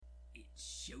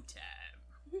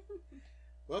Showtime.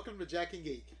 Welcome to Jack and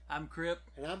Geek. I'm Crip.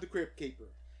 And I'm the Crypt Keeper.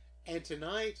 And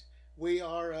tonight we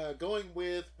are going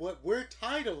with what we're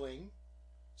titling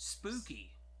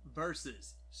Spooky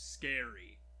versus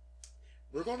Scary.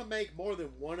 We're going to make more than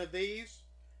one of these.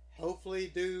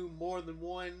 Hopefully do more than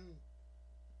one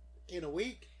in a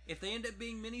week. If they end up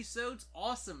being mini-sodes,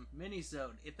 awesome,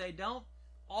 mini-sode. If they don't,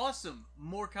 awesome,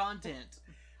 more content.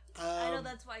 I know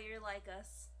that's why you're like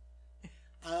us.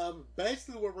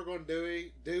 Basically what we're going to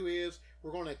do is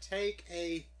we're going to take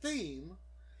a theme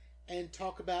and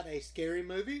talk about a scary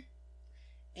movie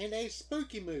and a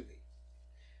spooky movie.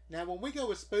 Now when we go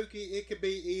with spooky, it could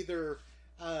be either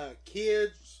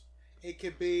kids, it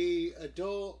could be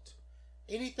adult,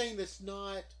 anything that's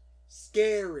not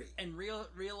scary. And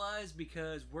realize,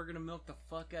 because we're going to milk the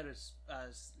fuck out of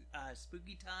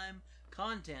spooky time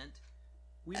content,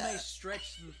 we may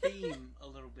stretch the theme a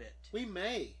little bit. We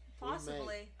may.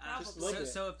 Possibly.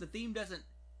 So if the theme doesn't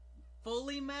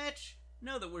fully match,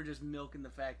 know that we're just milking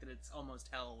the fact that it's almost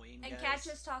Halloween, and guys. catch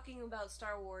us talking about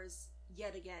Star Wars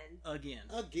yet again. Again,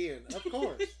 of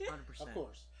course. 100%. Of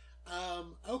course.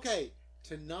 Okay,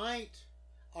 tonight,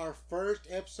 our first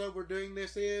episode we're doing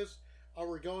this is, are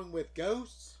we going with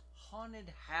ghosts?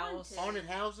 Haunted house. Haunted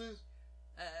houses?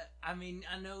 I mean,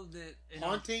 I know that...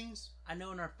 Hauntings? I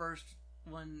know in our first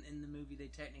one in the movie, they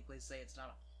technically say it's not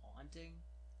a haunting.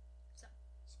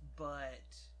 But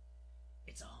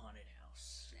it's a haunted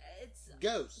house. It's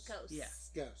ghosts. Yeah.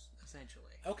 Ghosts.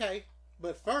 Essentially. Okay,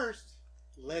 but first,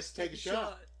 let's take a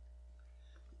shot.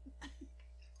 I'm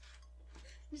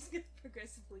just gonna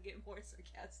progressively get more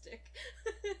sarcastic.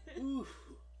 Ooh.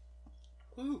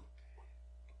 Ooh.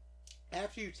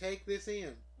 After you take this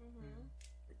in,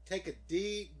 take a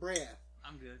deep breath.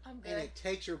 I'm good. I'm good. And it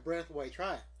takes your breath away.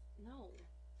 Try it. No.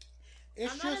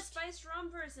 It's I'm just, not a spiced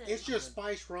rum person. It's just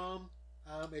spiced rum.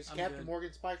 It's I'm Captain good.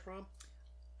 Morgan spiced rum.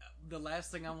 The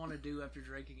last thing I want to do after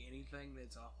drinking anything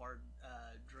that's a hard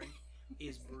drink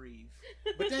is breathe.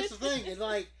 But that's the thing. It's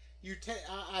like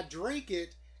I drink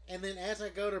it, and then as I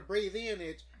go to breathe in,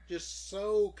 it's just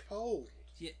so cold.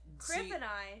 Yeah, Crip and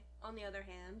I, on the other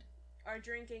hand, are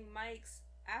drinking Mike's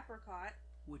apricot,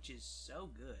 which is so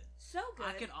good. So good.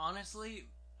 I could honestly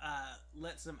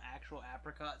let some actual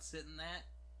apricot sit in that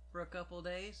for a couple of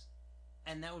days,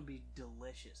 and that would be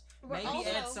delicious. Maybe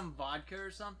add some vodka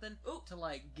or something to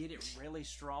like get it really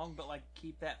strong, but like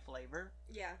keep that flavor.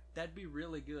 Yeah, that'd be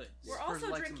really good. We're For, also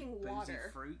like, drinking some water.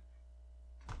 Boozy fruit.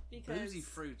 Because Boozy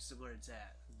fruit's where it's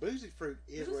at. Boozy fruit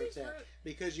is where it's at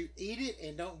because you eat it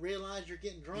and don't realize you're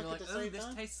getting drunk You're at like, the same this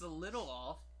time. tastes a little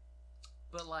off,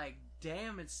 but like,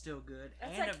 damn, it's still good.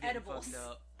 That's and like I'm getting edibles. fucked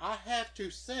up. I have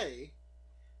to say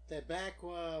that back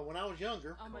when I was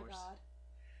younger, oh my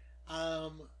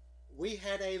god, we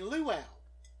had a luau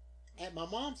at my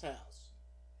mom's house.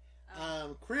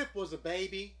 Crip was a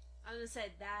baby. I was gonna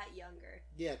say that younger.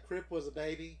 Yeah, Crip was a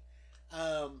baby.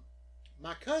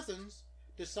 My cousins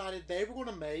decided they were going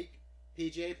to make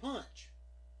PGA Punch,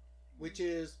 which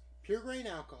is pure grain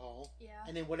alcohol,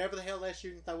 and then whatever the hell else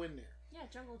you can throw in there. Yeah,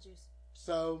 jungle juice.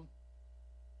 So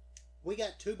we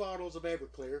got 2 bottles of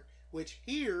Everclear, which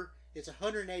here is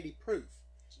 180 proof.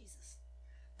 Jesus.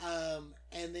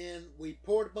 And then we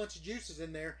poured a bunch of juices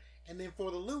in there. And then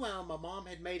for the luau, my mom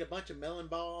had made a bunch of melon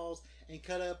balls and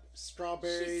cut up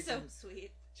strawberries. She's so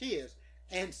sweet. She is.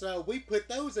 And so we put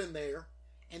those in there.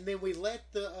 And then we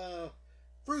let the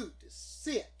fruit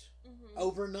sit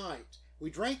overnight. We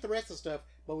drank the rest of the stuff,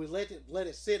 but we let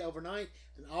it sit overnight.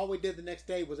 And all we did the next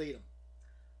day was eat them.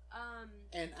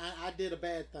 And I did a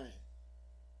bad thing.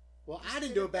 Well, I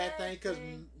didn't do a bad thing because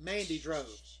Mandy drove.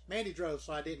 Mandy drove,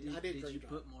 so I didn't. Did you drive.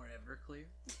 put more Everclear?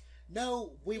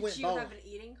 No, we went Did bowling. you have an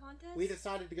eating contest? We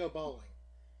decided to go bowling,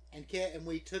 and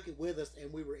we took it with us,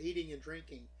 and we were eating and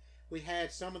drinking. We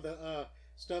had some of the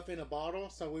stuff in a bottle,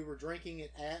 so we were drinking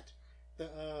it at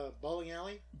the bowling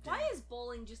alley. Why is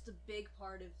bowling just a big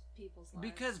part of people's lives?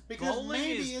 Because bowling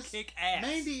is kick ass.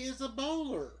 Mandy is a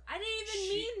bowler. I didn't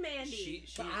even mean Mandy.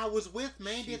 But I was with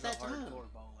Mandy at that time. She's a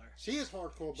hardcore bowler. She is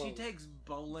hardcore bowler. She takes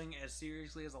bowling as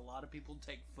seriously as a lot of people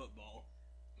take football.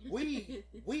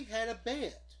 We had a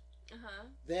bet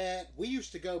that we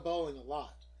used to go bowling a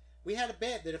lot. We had a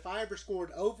bet that if I ever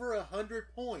scored over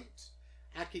 100 points,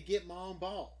 I could get my own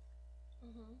ball.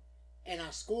 And I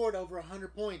scored over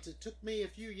 100 points. It took me a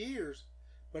few years,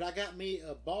 but I got me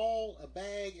a ball, a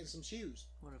bag, and some shoes.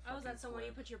 Oh, is that somewhere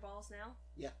you put your balls now?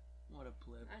 Yeah. What a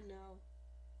pleb. I know.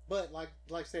 But like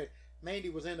I said,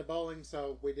 Mandy was into bowling,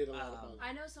 so we did a lot of bowling.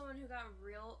 I know someone who got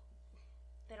real...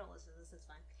 They don't listen to this, it's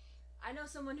fine. I know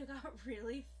someone who got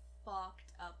really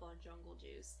fucked up on jungle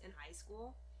juice in high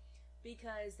school.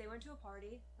 because they went to a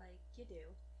party, like you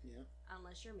do. Yeah.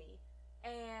 Unless you're me.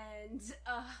 And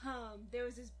there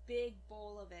was this big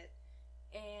bowl of it,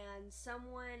 and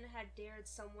someone had dared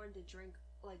someone to drink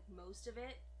like most of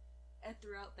it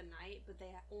throughout the night, but they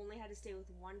only had to stay with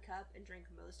one cup and drink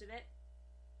most of it.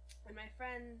 And my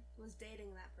friend was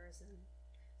dating that person,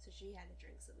 so she had to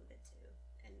drink some of it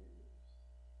too. And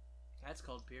that's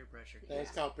called peer pressure.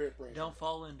 That's called peer pressure. Don't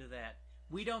fall into that.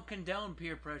 We don't condone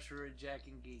peer pressure at Jack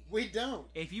and Geek. We don't.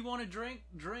 If you want to drink,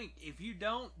 drink. If you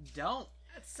don't, don't.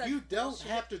 You don't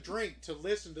have to drink to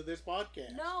listen to this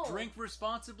podcast. No. Drink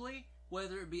responsibly,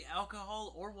 whether it be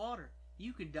alcohol or water.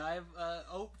 You could die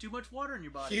of too much water in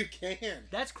your body. You can.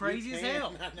 That's crazy as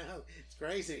hell. I know. It's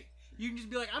crazy. You can just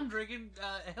be like, I'm drinking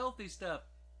healthy stuff,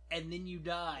 and then you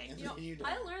die. And You know, then you die.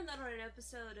 I learned that on an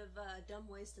episode of Dumb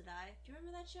Ways to Die. Do you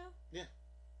remember that show? Yeah.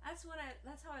 That's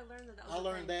how I learned that. Was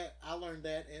I learned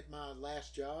that at my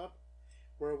last job,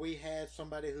 where we had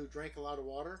somebody who drank a lot of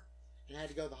water and had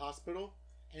to go to the hospital,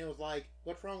 and it was like,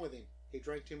 what's wrong with him? He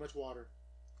drank too much water.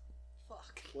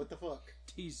 Fuck. What the fuck?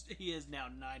 He is now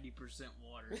 90%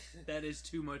 water. That is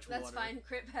too much water. That's fine.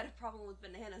 Crip had a problem with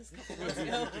bananas a couple months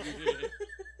ago.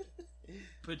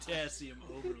 Potassium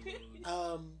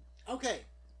overload. Okay.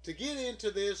 To get into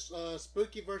this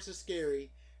spooky versus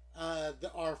scary,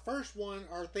 our first one,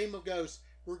 our theme of ghosts,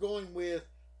 we're going with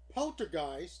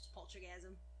Poltergeist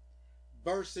Poltergasm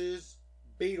versus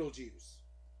Beetlejuice.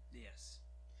 Yes.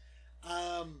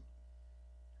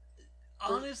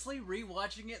 Honestly,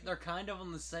 rewatching it, they're kind of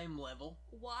on the same level.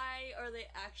 Why are they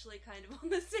actually kind of on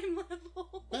the same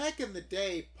level? back in the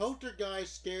day,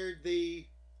 Poltergeist scared the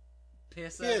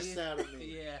piss out of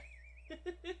me. Yeah.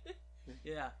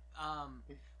 Yeah.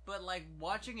 But like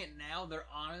watching it now, they're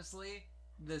honestly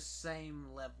the same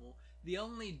level. The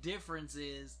only difference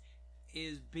is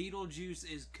Beetlejuice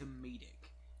is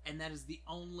comedic, and that is the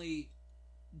only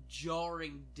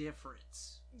jarring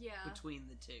difference between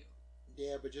the two.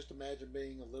 Yeah, but just imagine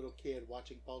being a little kid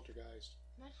watching Poltergeist.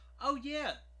 Oh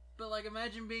yeah, but like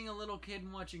imagine being a little kid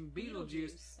and watching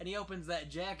Beetlejuice, and he opens that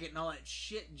jacket and all that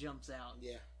shit jumps out.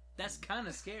 Yeah, that's kind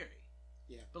of scary.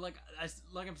 Yeah, but like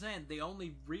I'm saying, the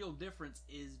only real difference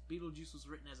is Beetlejuice was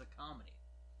written as a comedy.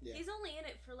 Yeah, he's only in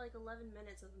it for like 11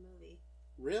 minutes of the movie.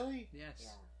 Really? Yes.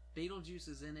 Yeah. Beetlejuice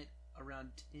is in it around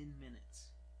 10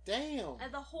 minutes. Damn.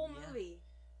 And the whole movie.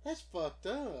 That's fucked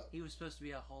up. He was supposed to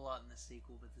be a whole lot in the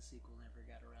sequel, but the sequel never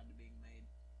got around to being made.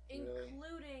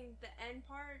 Including the end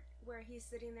part where he's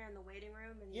sitting there in the waiting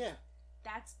room, and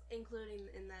that's including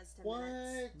in those 10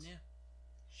 minutes. Yeah.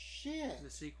 Shit. The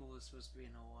sequel was supposed to be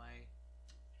in Hawaii.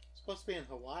 Supposed to be in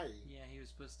Hawaii. Yeah, he was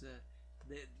supposed to.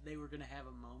 They were gonna have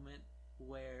a moment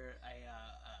where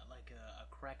a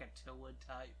Krakatoa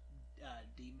type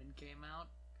demon came out,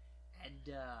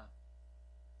 and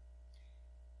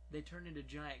they turn into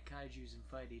giant kaijus and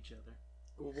fight each other.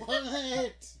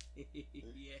 What?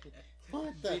 Yeah.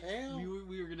 What the hell?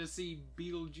 We were gonna see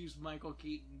Beetlejuice Michael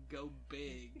Keaton go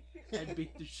big and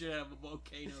beat the shit out of a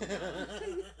volcano.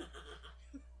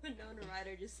 Winona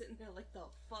Ryder just sitting there like, the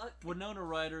fuck? Winona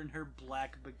Ryder in her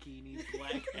black bikini,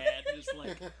 black hat, just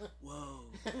like,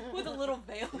 whoa. With a little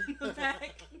veil in the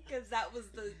back, because that was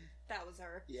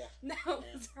her. Yeah. That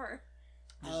was her.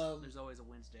 There's always a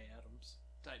Wednesday Addams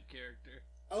type character.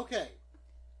 Okay.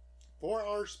 For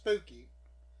our spooky,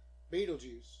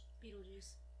 Beetlejuice.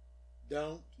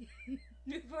 Don't.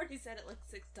 We've already said it like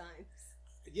 6 times.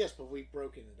 Yes, but we've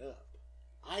broken it up.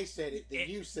 I said it, then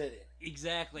you said it.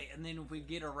 Exactly, and then if we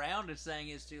get around to saying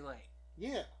it's too late.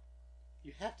 Yeah.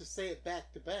 You have to say it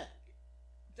back to back.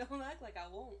 Don't act like I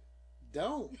won't.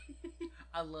 Don't.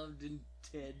 I loved in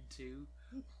Ted 2,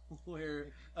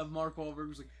 where Mark Wahlberg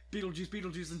was like, Beetlejuice,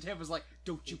 Beetlejuice, and Ted was like,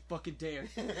 don't you fucking dare.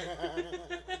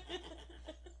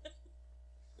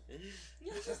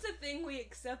 It's just a thing we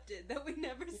accepted, that we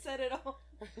never said it all.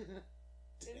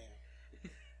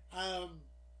 Damn.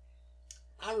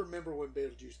 I remember when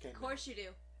Beetlejuice came out. Of course you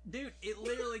do. Dude, it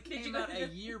literally came out a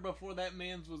year before that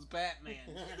man's was Batman.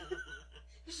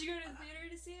 Did you go to the theater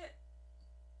to see it?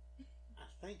 I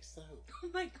think so. Oh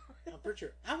my god. I'm pretty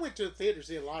sure. I went to the theater to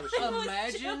see a lot of shit.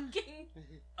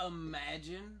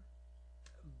 Imagine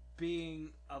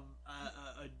being a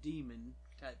demon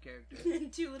type character.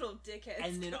 2 little dickheads.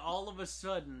 And then all of a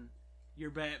sudden,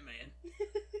 you're Batman.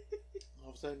 All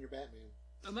of a sudden, you're Batman.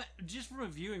 Just from a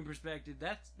viewing perspective,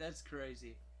 that's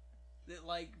crazy. That,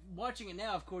 like, watching it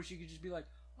now, of course, you could just be like,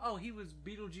 oh, he was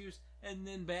Beetlejuice and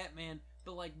then Batman.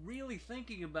 But, like, really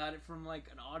thinking about it from, like,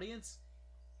 an audience,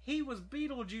 he was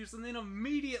Beetlejuice and then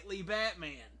immediately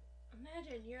Batman.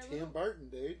 Imagine, you're a Tim Burton,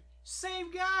 dude.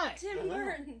 Same guy! Tim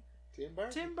Burton.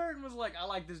 Tim Burton was like, I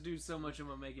like this dude so much, I'm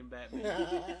gonna make him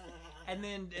Batman. and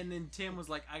then Tim was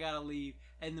like, I gotta leave.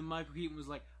 And then Michael Keaton was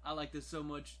like, I like this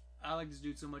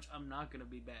dude so much, I'm not gonna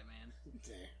be Batman.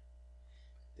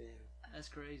 Damn. That's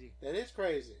crazy. That is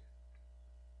crazy.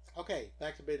 Okay,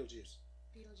 back to Beetlejuice.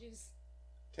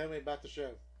 Tell me about the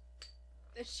show.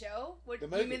 The show? What, the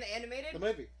movie. You mean the animated? The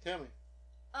movie. Tell me.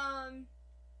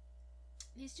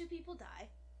 These two people die.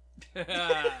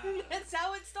 Alec That's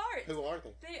how it starts. Who are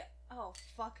they? Oh,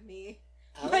 fuck me.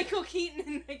 Alec? Michael Keaton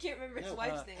and I can't remember his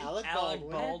wife's name. Alec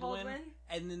Baldwin.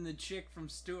 And then the chick from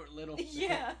Stuart Little.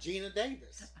 Yeah. Gina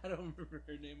Davis. I don't remember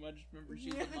her name. I just remember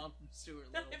she's the mom from Stuart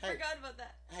Little. I forgot about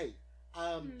that. Hey,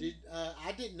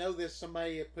 I didn't know this.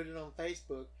 Somebody had put it on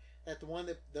Facebook that the woman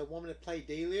that played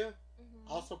Delia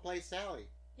also plays Sally.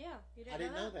 Yeah, you didn't I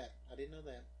didn't know that. I didn't know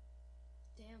that.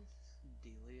 Damn.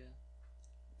 Delia.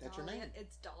 That's Dahlia. her name.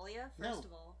 It's Dahlia, first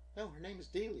of all. No, her name is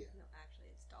Delia. No, actually,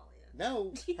 it's Dahlia.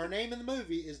 No, her name in the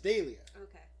movie is Delia.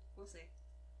 Okay, we'll see.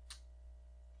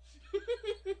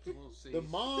 We'll see. The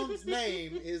mom's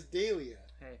name is Delia.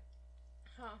 Hey.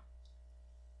 Huh.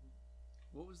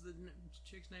 What was the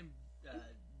chick's name?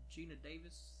 Gina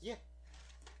Davis? Yeah.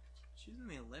 She was in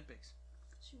the Olympics.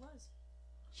 She was.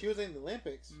 She was in the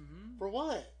Olympics. Mm-hmm. For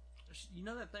what? You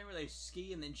know that thing where they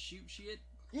ski and then shoot shit?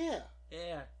 Yeah.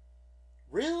 Yeah.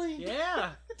 Really?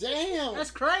 Yeah. Damn.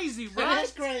 That's crazy, right?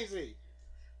 That's crazy.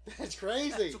 That's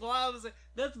crazy. That's why I was like,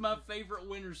 that's my favorite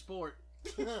winter sport.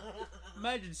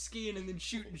 Imagine skiing and then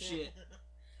shooting shit.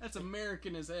 That's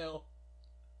American as hell.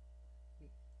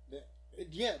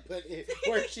 Yeah, but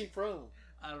where's she from?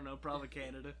 I don't know, probably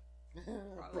Canada.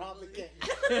 Probably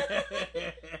Canada.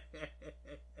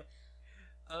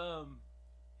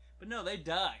 But no, they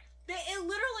die. It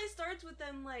literally starts with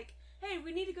them like, hey,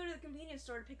 we need to go to the convenience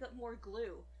store to pick up more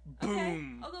glue. Boom. Okay,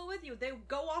 I'll go with you. They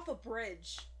go off a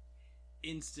bridge.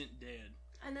 Instant dead.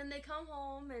 And then they come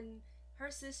home and her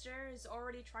sister is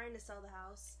already trying to sell the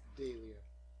house. Delia.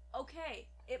 Okay,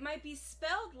 it might be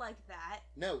spelled like that.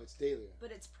 No, it's Delia.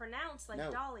 But it's pronounced like No.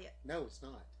 Dahlia. No, it's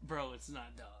not. Bro, it's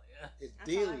not Dahlia. It's That's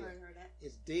Delia. how I heard it.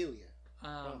 It's Delia.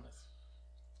 Promise.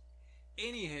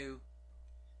 Anywho,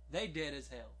 they dead as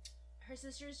hell. Her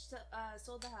sisters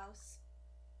sold the house.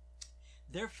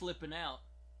 They're flipping out.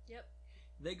 Yep.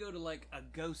 They go to like a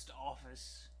ghost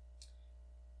office.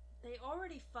 They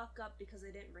already fuck up because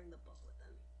they didn't bring the book with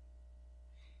them.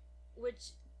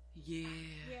 Which... Yeah.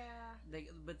 Yeah.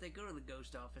 But they go to the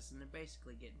ghost office and they're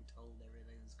basically getting told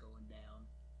everything's going down.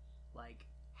 Like,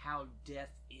 how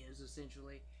death is,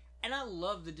 essentially. And I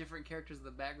love the different characters in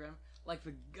the background. Like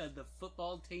the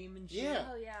football team and shit. Yeah.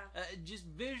 Oh, yeah. Just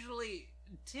visually,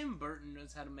 Tim Burton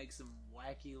knows how to make some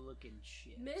wacky looking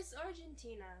shit. Miss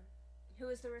Argentina, who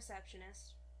is the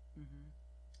receptionist,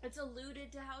 it's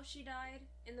alluded to how she died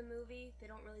in the movie. They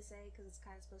don't really say because it's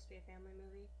kind of supposed to be a family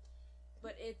movie.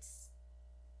 But it's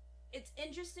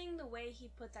interesting the way he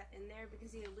put that in there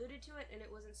because he alluded to it and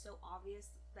it wasn't so obvious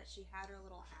that she had her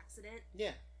little accident.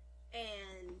 Yeah.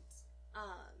 And,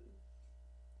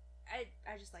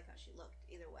 I just like how she looked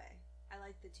either way. I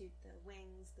like the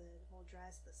wings, the whole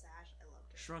dress, the sash. I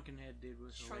loved her. Shrunken Head dude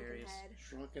was hilarious.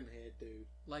 Shrunken Head dude.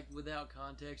 Like, without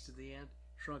context at the end,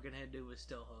 Shrunken Head dude was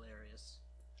still hilarious.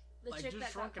 The like, chick just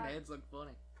that Shrunken Heads look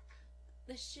funny.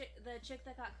 The chick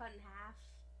that got cut in half.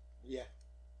 Yeah.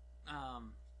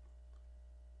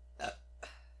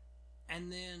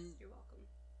 And then You're welcome.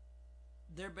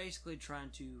 they're basically trying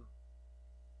to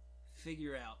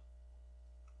figure out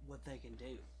what they can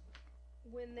do.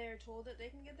 When they're told that they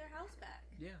can get their house back.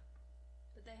 Yeah.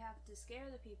 But they have to scare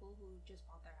the people who just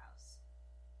bought their house.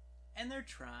 And they're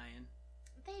trying.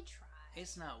 They try.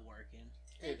 It's not working.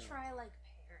 They try like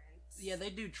parents. Yeah, they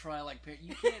do try like parents.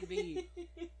 You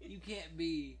can't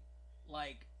be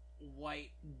like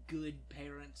white good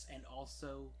parents and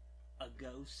also a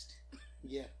ghost.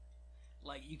 Yeah.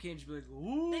 Like, you can't just be like,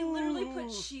 ooh. They literally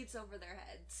put sheets over their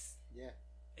heads. Yeah.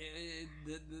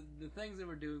 The things they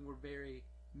were doing were very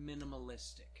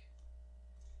minimalistic.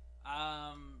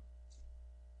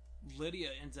 Lydia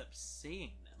ends up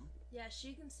seeing them. Yeah,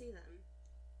 she can see them.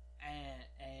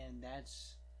 And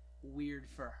that's weird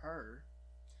for her.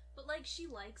 But, like, she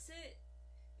likes it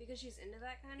because she's into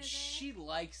that kind of thing. She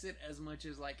likes it as much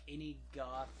as, like, any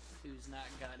goth who's not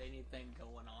got anything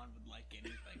going on would like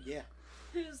anything. Yeah.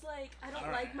 Who's like, I don't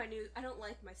like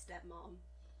my stepmom.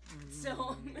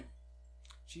 So...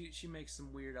 She makes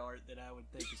some weird art that I would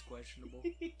think is questionable.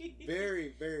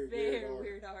 Very, very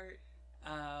weird art.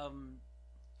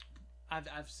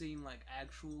 I've seen like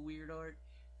actual weird art.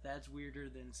 That's weirder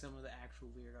than some of the actual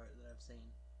weird art that I've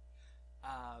seen.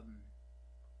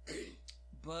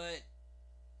 But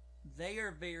they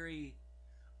are very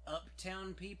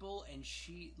uptown people, and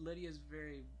Lydia's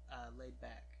very laid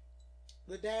back.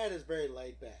 The dad is very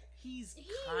laid back. He's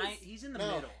in the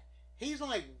middle. He's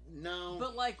like, no.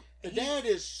 But like, the dad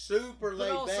is super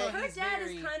laid back. Her dad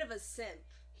is kind of a simp.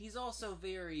 He's also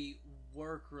very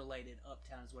work related.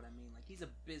 Uptown is what I mean. Like, he's a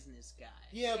business guy.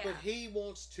 Yeah, but he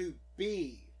wants to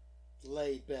be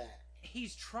laid back.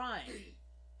 He's trying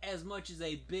as much as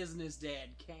a business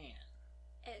dad can.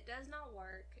 It does not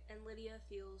work, and Lydia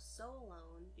feels so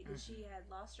alone because she had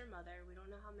lost her mother. We don't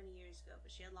know how many years ago,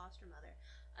 but she had lost her mother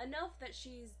enough that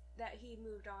he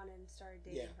moved on and started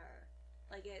dating her.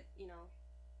 Like, it, you know.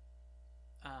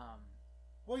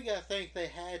 Well, you gotta think they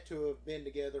had to have been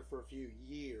together for a few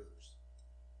years.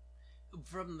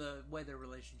 From the way their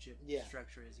relationship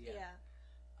structure is,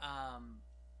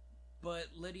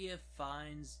 but Lydia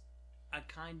finds a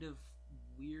kind of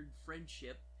weird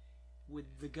friendship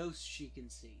with the ghosts she can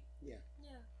see. Yeah.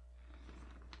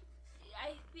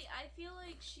 I feel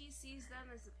like she sees them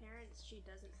as the parents she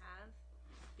doesn't have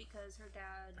because her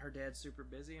dad's super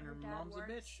busy and her mom's a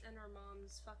bitch and her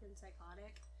mom's fucking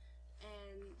psychotic.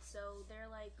 And so they're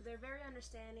very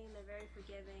understanding, they're very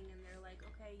forgiving, and they're like,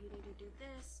 okay, you need to do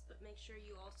this, but make sure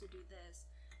you also do this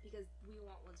because we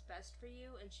want what's best for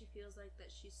you. And she feels like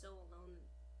that she's so alone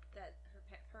that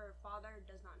her father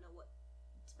does not know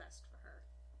what's best for her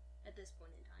at this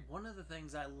point in time. One of the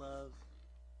things I love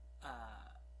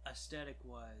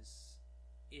aesthetic-wise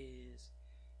is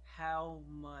how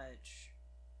much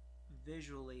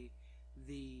visually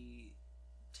the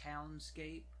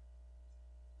townscape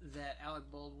that Alec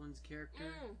Baldwin's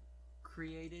character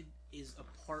created is a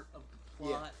part of the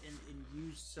plot and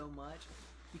used so much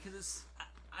because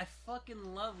I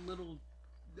fucking love little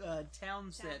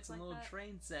town sets and little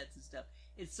train sets and stuff.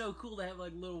 It's so cool to have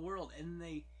like little world, and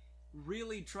they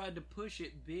really tried to push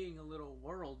it being a little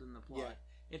world in the plot.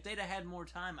 If they'd have had more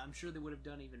time, I'm sure they would have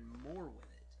done even more with it.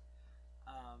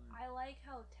 I like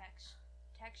how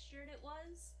textured it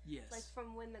was. Yes. Like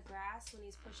from when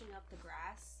he's pushing up the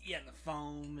grass. Yeah, the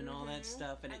foam and all that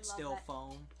stuff, and it's still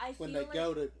foam. When they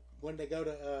go to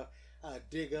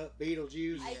dig up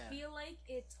Beetlejuice. I feel like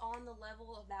it's on the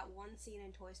level of that one scene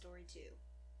in Toy Story 2.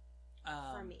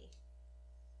 For me.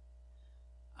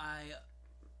 I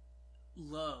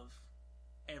love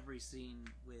every scene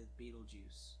with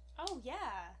Beetlejuice. Oh,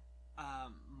 yeah.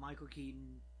 Michael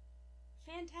Keaton.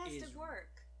 Fantastic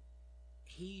work.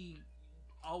 He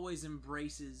always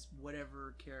embraces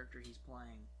whatever character he's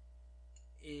playing.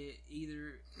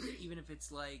 Even if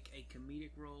it's like a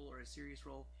comedic role or a serious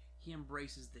role, he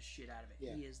embraces the shit out of it.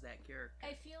 Yeah. He is that character.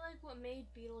 I feel like what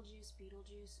made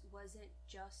Beetlejuice wasn't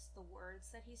just the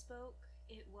words that he spoke.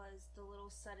 It was the little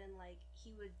sudden, like,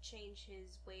 he would change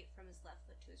his weight from his left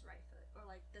foot to his right foot. Or,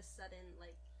 like, the sudden,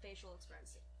 like, facial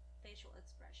expressions.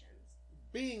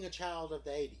 Being a child of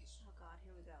the 80s. Oh, God,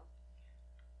 here we go.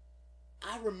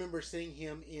 I remember seeing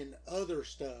him in other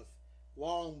stuff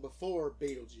long before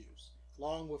Beetlejuice.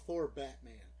 Long before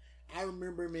Batman. I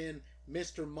remember him in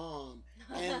Mr. Mom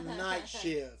and Night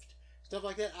Shift. Stuff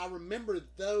like that. I remember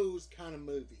those kind of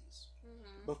movies.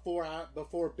 Before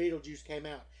Beetlejuice came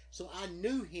out. So I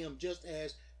knew him just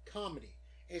as comedy.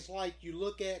 It's like you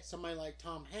look at somebody like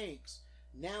Tom Hanks.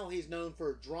 Now he's known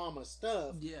for drama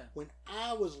stuff. Yeah. When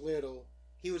I was little,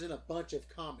 he was in a bunch of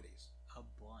comedies. A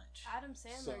bunch. Adam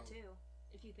Sandler too,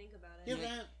 if you think about it.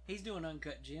 Yeah, he's doing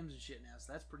Uncut Gems and shit now,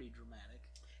 so that's pretty dramatic.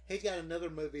 He's got another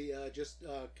movie just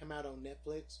come out on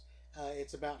Netflix.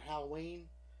 It's about Halloween.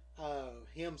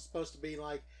 Him supposed to be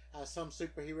like some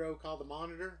superhero called the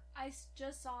Monitor. I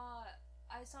saw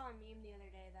a meme the other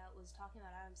day that was talking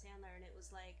about Adam Sandler, and it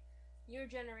was like, your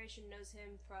generation knows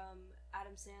him from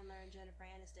Adam Sandler and Jennifer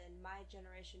Aniston. My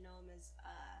generation know him as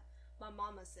My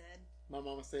Mama Said. My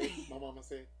Mama Said. My Mama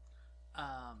Said.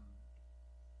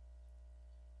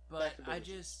 But I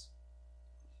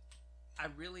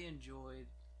really enjoyed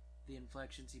the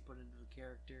inflections he put into the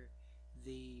character,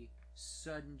 the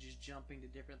sudden just jumping to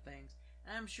different things.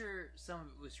 And I'm sure some of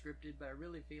it was scripted, but I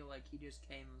really feel like he just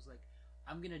came and was like,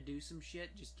 I'm going to do some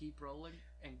shit, just keep rolling,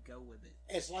 and go with it.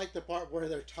 It's like the part where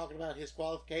they're talking about his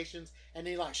qualifications, and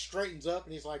he like straightens up,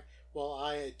 and he's like, well,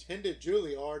 I attended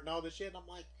Juilliard and all this shit, and I'm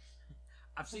like...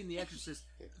 I've seen The Exorcist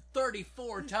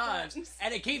 34 times,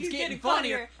 and it keeps getting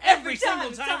funnier every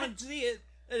single time I see it.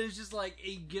 And it's just like,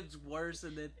 it gets worse,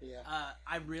 and then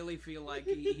I really feel like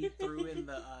he threw in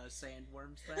the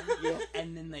sandworms thing,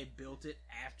 and then they built it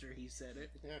after he said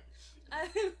it. I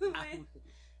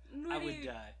would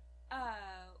die.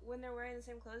 When they're wearing the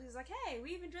same clothes, he's like, hey,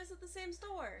 we even dress at the same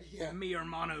store. Yeah. Mi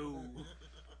hermano.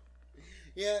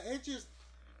 Yeah, it just...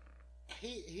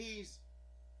 He's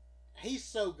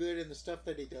so good in the stuff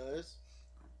that he does.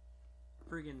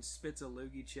 Friggin' spits a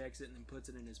loogie, checks it, and then puts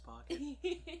it in his pocket.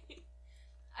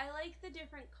 I like the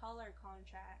different color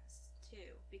contrast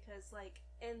too, because like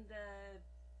in the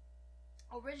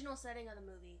original setting of the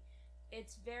movie,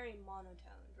 it's very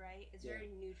monotoned, right? It's very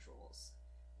neutrals.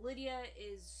 Lydia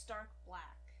is stark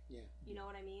black. Yeah. You know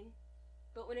what I mean?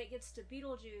 But when it gets to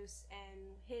Beetlejuice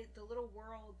and the little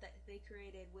world that they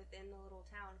created within the little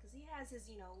town, because he has his,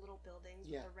 little buildings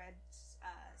with a red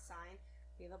sign.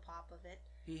 We have a pop of it.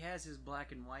 He has his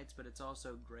black and whites, but it's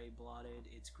also gray blotted.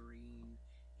 It's green.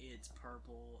 It's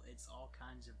purple. It's all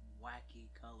kinds of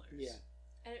wacky colors. Yeah.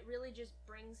 And it really just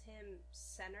brings him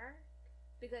center,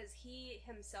 because he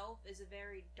himself is a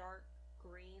very dark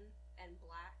green and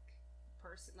black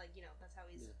person. Like, that's how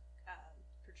he's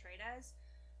portrayed as.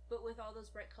 But with all those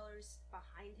bright colors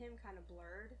behind him kind of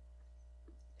blurred,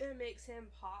 it makes him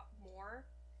pop more.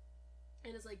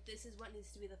 And it's like, this is what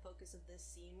needs to be the focus of this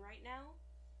scene right now.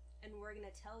 And we're going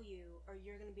to tell you, or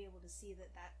you're going to be able to see that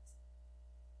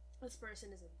this person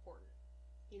is important.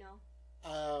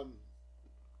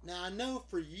 Now I know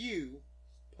for you,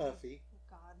 Puffy.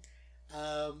 Oh,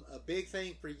 God. A big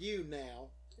thing for you now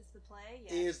is the play.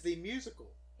 Yes. Is the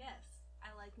musical. Yes. I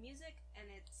like music, and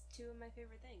it's two of my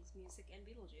favorite things, music and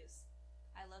Beetlejuice.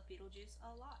 I love Beetlejuice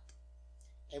a lot.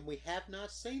 And we have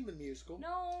not seen the musical.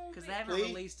 No. Because they haven't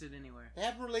released it anywhere. They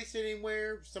haven't released it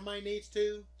anywhere. Somebody needs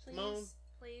to. Please. Come on.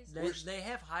 Please. They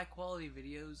have high quality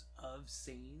videos of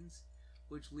scenes,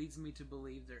 which leads me to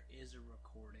believe there is a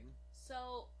recording.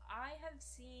 So, I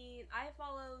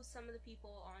follow some of the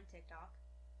people on TikTok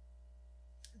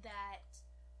that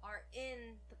are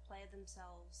in the play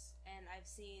themselves, and I've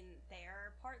seen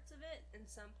their parts of it and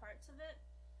some parts of it,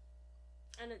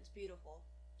 and it's beautiful.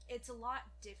 It's a lot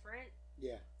different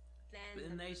than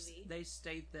the movie. They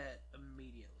state that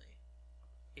immediately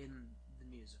in the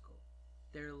musical.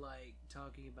 They're like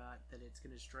talking about that it's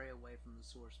going to stray away from the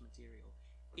source material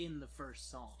in the first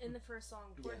song. In the first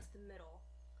song, towards the middle.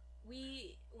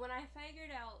 When I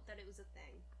figured out that it was a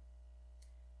thing,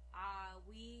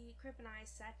 Crip and I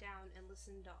sat down and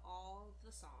listened to all of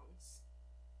the songs.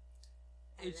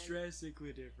 It's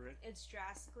drastically different. It's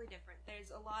drastically different.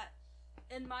 There's a lot,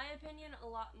 in my opinion, a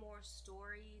lot more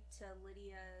story to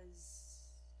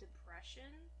Lydia's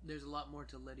depression. There's a lot more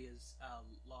to Lydia's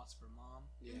loss for mom.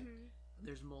 Yeah. Mm-hmm.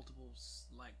 There's multiple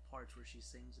parts where she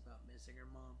sings about missing her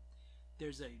mom.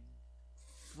 There's a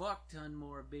fuck ton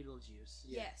more of Beetlejuice.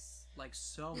 Yes. Like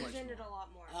so much more. It a lot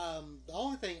more. The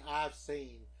only thing I've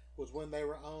seen was when they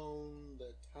were on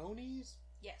the Tonys.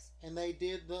 Yes. And they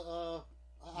did the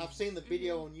I've seen the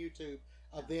video on YouTube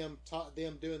of them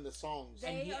doing the songs.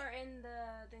 They are in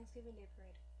the Thanksgiving Day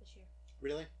Parade this year.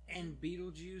 Really? And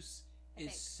Beetlejuice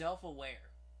is self-aware.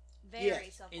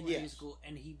 Very self-aware. In the musical,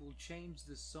 and he will change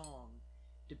the song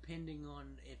depending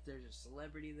on if there's a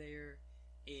celebrity there,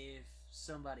 if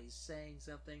somebody's saying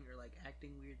something or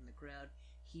acting weird in the crowd.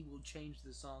 He will change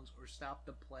the songs or stop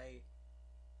the play.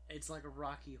 It's like a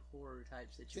Rocky Horror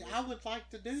type situation. See, I would like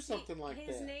to do something like that.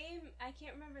 His name, I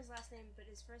can't remember his last name, but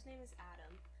his first name is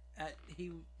Adam.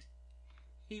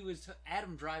 He was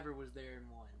Adam Driver was there in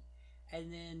one,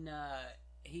 and then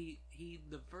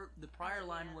the prior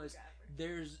line was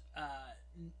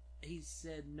he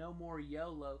said no more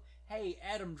YOLO. Hey,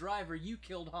 Adam Driver, you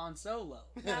killed Han Solo.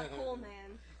 Not cool,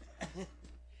 man.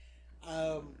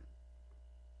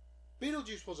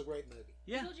 Beetlejuice was a great movie.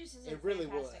 Yeah, Beetlejuice is it really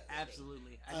was. movie.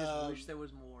 Absolutely. I just wish there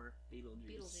was more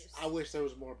Beetlejuice. I wish there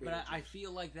was more Beetlejuice. But I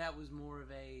feel like that was more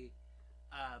of a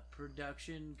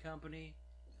production company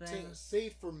thing. See,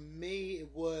 for me,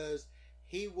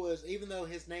 he was, even though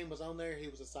his name was on there, he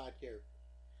was a side character.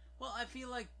 Well, I feel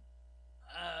like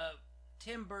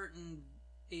Tim Burton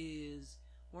is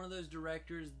one of those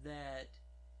directors that,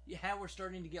 how we're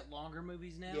starting to get longer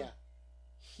movies now. Yeah.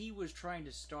 He was trying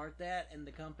to start that, and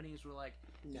the companies were like,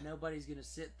 nobody's going to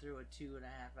sit through a 2.5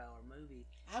 hour movie.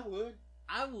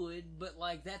 I would, but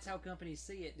that's how companies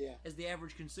see it. Yeah. As the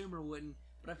average consumer wouldn't.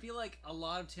 But I feel like a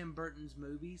lot of Tim Burton's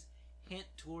movies hint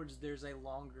towards there's a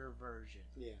longer version.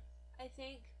 Yeah. I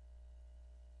think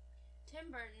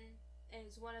Tim Burton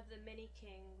is one of the many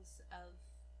kings of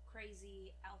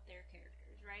crazy out there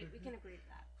characters, right? We can agree to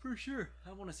that. For sure.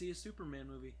 I want to see a Superman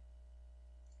movie.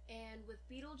 And with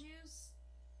Beetlejuice,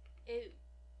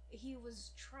 he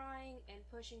was trying and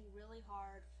pushing really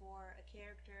hard for a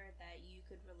character that you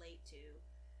could relate to,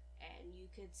 and you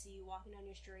could see walking down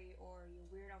your street, or your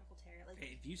weird Uncle Terry.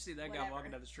 Hey, if you see that guy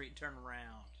walking down the street, turn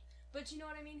around. But you know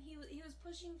what I mean? He was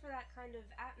pushing for that kind of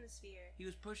atmosphere. He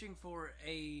was pushing for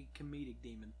a comedic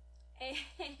demon.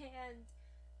 And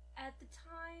at the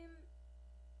time,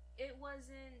 there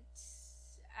wasn't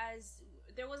as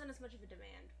much of a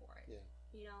demand for it. Yeah.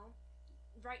 You know?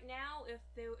 right now,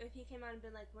 if he came out and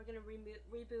been like, we're gonna reboot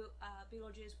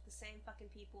Beetlejuice with the same fucking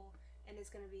people, and it's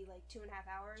gonna be like 2.5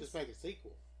 hours, just make a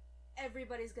sequel.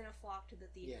 Everybody's gonna flock to the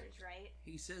theaters, right?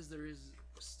 He says there is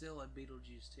still a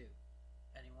Beetlejuice 2,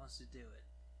 and he wants to do it.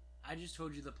 I just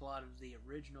told you the plot of the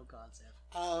original concept.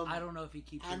 I don't know if he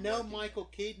keeps. I know Michael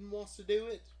Keaton wants to do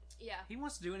it. Yeah, he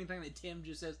wants to do anything that Tim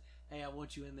just says, "Hey, I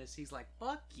want you in this." He's like,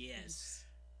 "Fuck yes."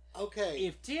 Okay.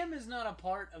 If Tim is not a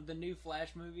part of the new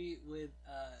Flash movie with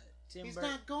Tim he's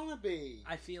Burton, not gonna be.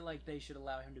 I feel like they should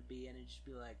allow him to be in and just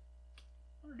be like,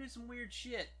 "I want to do some weird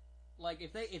shit." Like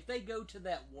if they go to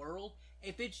that world,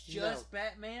 if it's just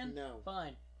Batman,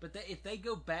 fine. But if they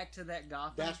go back to that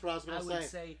Gotham, that's what I was going to say. I would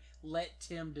say let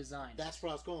Tim design. That's what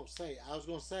I was going to say. I was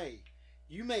going to say,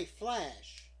 you make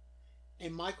Flash,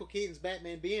 and Michael Keaton's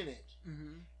Batman be in it,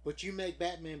 but you make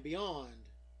Batman Beyond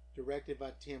directed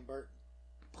by Tim Burton.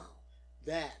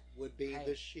 That would be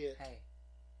the shit. Hey,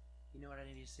 you know what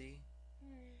I need to see?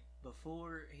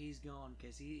 Before he's gone,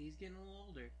 because he's getting a little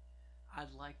older,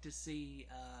 I'd like to see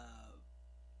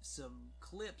some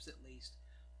clips, at least,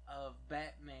 of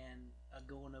Batman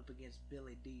going up against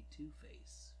Billy D.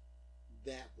 Two-Face.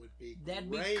 That would be That'd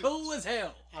great. be cool as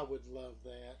hell. I would love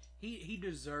that. He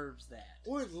deserves that.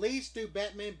 Or at least do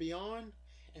Batman Beyond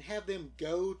and have them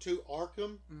go to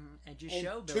Arkham and just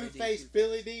show Two-Face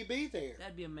Billy D. be there.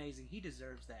 That'd be amazing. He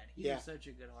deserves that. He was such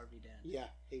a good Harvey Dent. Yeah,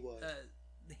 he was.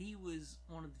 He was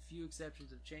one of the few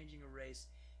exceptions of changing a race.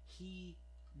 He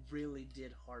really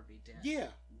did Harvey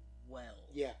Dent well.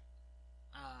 Yeah.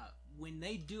 When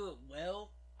they do it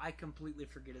well, I completely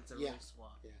forget it's a race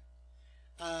swap.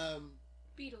 Yeah.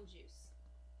 Beetlejuice.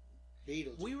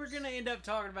 We were gonna end up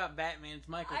talking about Batman. It's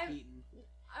Michael Keaton,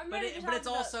 but it's about...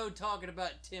 also talking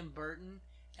about Tim Burton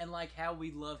and like how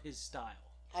we love his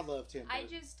style. I love Tim Burton.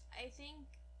 I think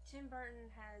Tim Burton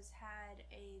has had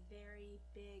a very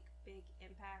big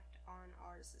impact on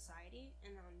our society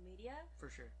and on media. For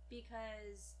sure.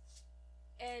 Because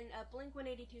in a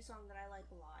Blink-182 song that I like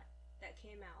a lot that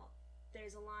came out,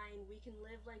 there's a line, "We can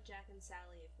live like Jack and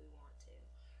Sally if we want to."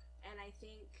 And I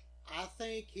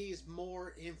think he's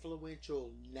more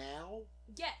influential now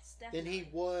definitely. than he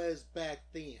was back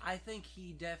then. I think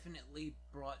he definitely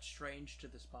brought Strange to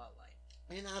the spotlight.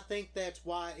 And I think that's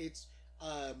why it's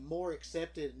more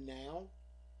accepted now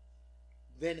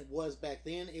than it was back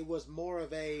then. It was more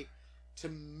of to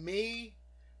me,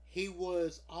 he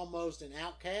was almost an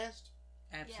outcast.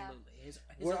 Absolutely. His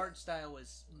art style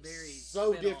was very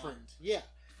different. Yeah.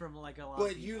 From like a lot of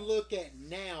people. But you look at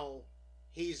now,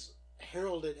 he's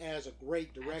heralded as a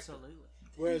great director. Absolutely.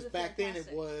 Whereas back then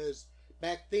it was,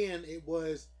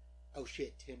 oh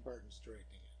shit, Tim Burton's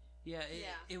directing it. Yeah,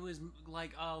 it was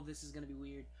like, oh, this is going to be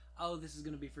weird. Oh, this is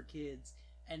going to be for kids.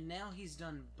 And now he's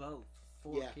done both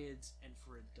for kids and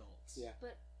for adults. Yeah.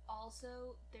 But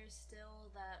also, there's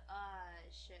still that,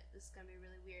 this is going to be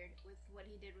really weird, with what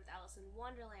he did with Alice in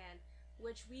Wonderland,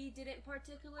 which we didn't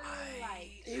particularly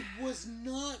like. It was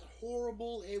not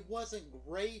horrible. It wasn't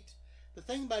great. The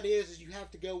thing about it is you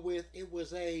have to go with, it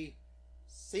was a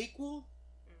sequel.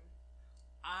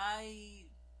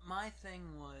 My thing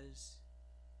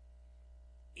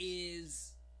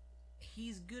is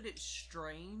he's good at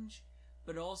Strange,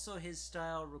 but also his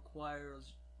style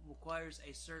requires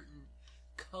a certain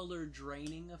color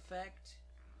draining effect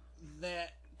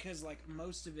because like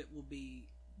most of it will be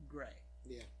gray.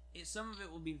 Yeah. Some of it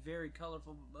will be very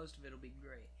colorful, but most of it will be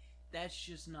gray. That's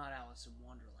just not Alice in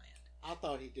Wonderland. I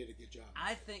thought he did a good job.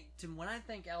 When I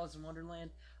think Alice in Wonderland,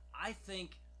 I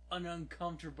think an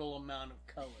uncomfortable amount of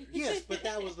colors. Yes, but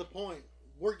that was the point.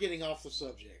 We're getting off the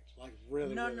subject. Like,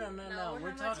 really, No.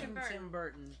 We're talking Tim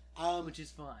Burton, which is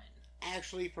fine.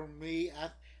 Actually, for me,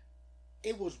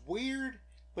 it was weird,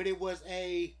 but it was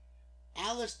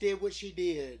Alice did what she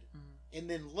did, and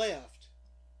then left,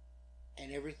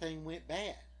 and everything went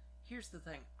bad. Here's the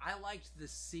thing. I liked the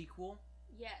sequel.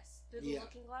 Yes. Through the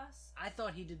Looking Glass? I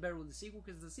thought he did better with the sequel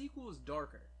because the sequel was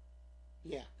darker.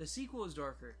 Yeah. The sequel was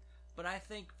darker. But I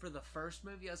think for the first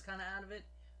movie, I was kind of out of it.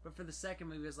 But for the second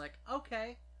movie, I was like,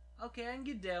 okay, I can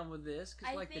get down with this.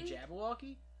 Because, the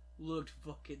Jabberwocky looked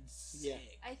fucking sick.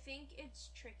 Yeah. I think it's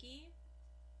tricky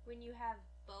when you have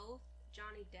both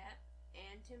Johnny Depp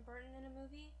and Tim Burton in a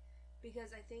movie.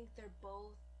 Because I think they're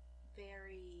both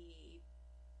very...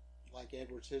 Like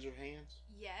Edward Scissorhands?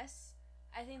 Yes.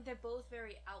 I think they're both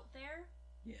very out there.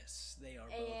 Yes, they are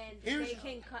and both.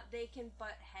 And they can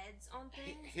butt heads on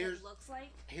things, it looks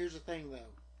like. Here's the thing,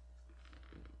 though.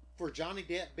 For Johnny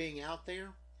Depp being out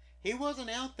there, he wasn't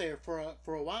out there for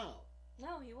a while.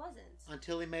 No, he wasn't.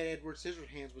 Until he made Edward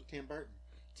Scissorhands with Tim Burton.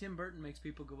 Tim Burton makes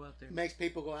people go out there. Makes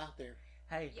people go out there.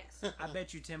 Hey, yes. I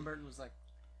bet you Tim Burton was like,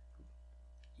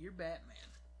 you're Batman.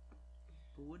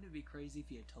 But wouldn't it be crazy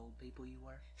if you had told people you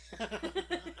were?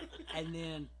 And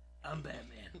then, I'm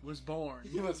Batman, was born.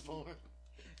 He was born.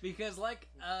 Because like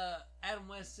Adam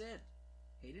West said,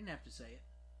 he didn't have to say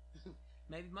it.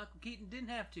 Maybe Michael Keaton didn't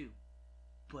have to.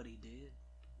 But he did.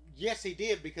 Yes, he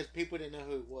did, because people didn't know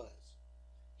who it was.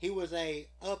 He was a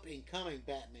up-and-coming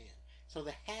Batman. So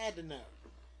they had to know.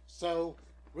 So,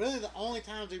 really the only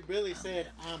times he really said,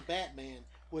 I'm Batman,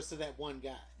 was to that one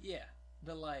guy. Yeah,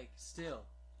 but like, still,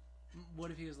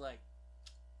 what if he was like,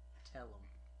 tell him,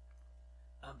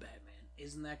 I'm Batman.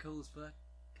 Isn't that cool as fuck?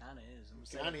 Kinda is. I'm gonna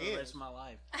say it for the rest of my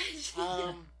life.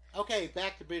 Okay,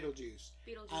 back to Beetlejuice.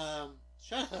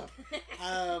 Shut up.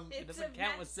 It doesn't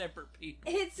count with separate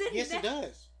people. Yes, it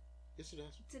does. Yes, it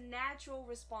does. It's a natural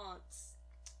response.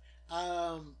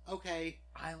 Okay.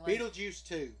 Beetlejuice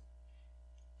 2.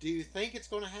 Do you think it's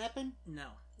going to happen? No.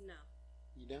 No.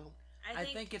 You don't? I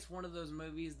think it's one of those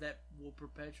movies that will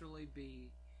perpetually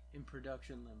be in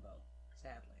production limbo,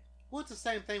 sadly. Well, it's the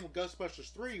same thing with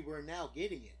Ghostbusters 3. We're now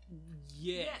getting it.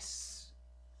 Yes.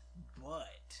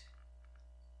 But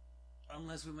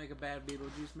unless we make a bad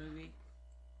Beetlejuice movie,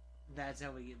 that's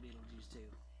how we get Beetlejuice 2.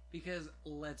 Because,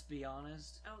 let's be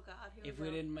honest, oh God, if we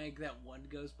didn't make that one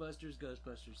Ghostbusters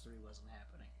 3 wasn't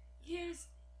happening.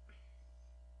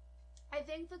 I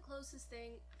think the closest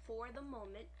thing for the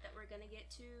moment that we're gonna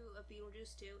get to a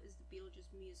Beetlejuice 2 is the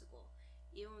Beetlejuice musical.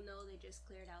 Even though they just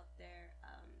cleared out their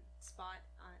spot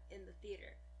in the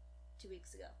theater 2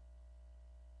 weeks ago.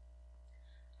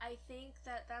 I think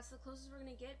that's the closest we're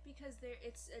gonna get, because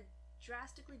it's a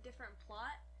drastically different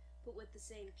plot, but with the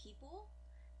same people.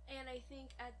 And I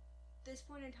think at this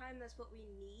point in time, that's what we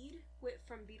need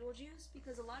from Beetlejuice,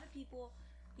 because a lot of people,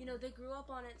 they grew up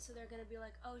on it, so they're gonna be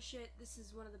like, oh shit, this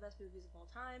is one of the best movies of all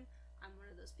time. I'm one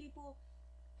of those people.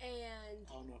 And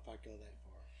I don't know if I go that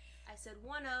far. I said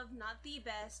one of, not the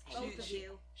best. Both of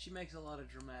you. She makes a lot of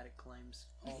dramatic claims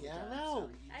all the time. I know.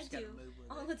 So you just gotta move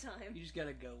with all it. The time. You just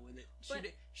gotta go with it.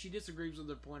 She disagrees with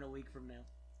her point a week from now.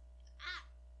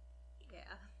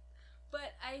 Yeah.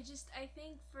 But I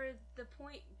think for the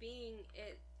point being,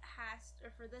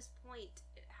 for this point,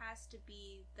 it has to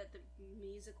be that the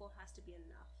musical has to be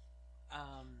enough.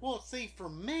 Well, see, for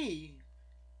me,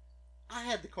 I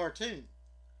had the cartoon.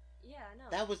 Yeah, I know.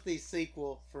 That was the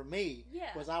sequel for me.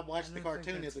 Yeah. Was I watched the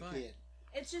cartoon as a kid.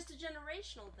 It's just a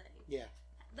generational thing. Yeah.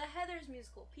 The Heathers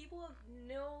musical. People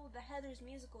know the Heathers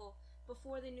musical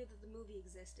before they knew that the movie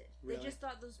existed. Really? They just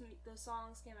thought those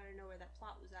songs came out of nowhere. That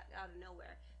plot was out of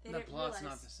nowhere. The plot's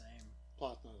not the same.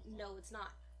 Plot's not the same. No, it's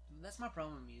not. That's my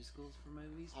problem with musicals for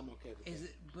movies. I'm okay with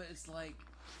that. But it's like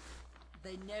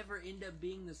they never end up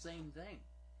being the same thing.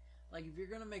 Like, if you're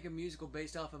gonna make a musical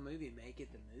based off a movie, make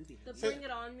it the movie. The Bring It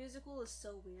On musical is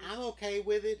so weird. I'm okay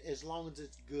with it as long as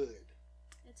it's good.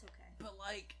 It's okay. But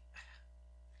like,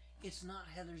 it's not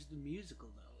Heathers the musical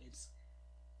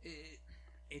though.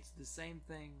 It's the same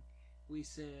thing we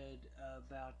said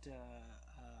about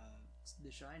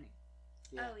The Shining.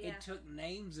 Yeah. Oh, yeah. It took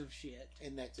names of shit.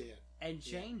 And that's it. And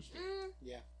changed it.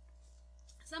 Yeah.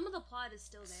 Some of the plot is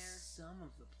still there. Some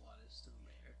of the plot is still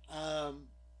there.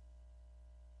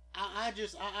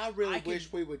 I really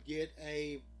wish we would get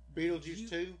a Beetlejuice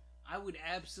 2. I would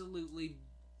absolutely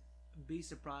be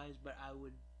surprised, but I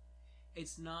would.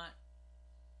 It's not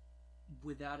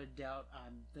without a doubt.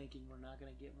 I'm thinking we're not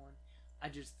going to get one. I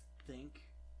just think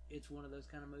it's one of those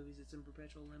kind of movies that's in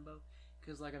perpetual limbo.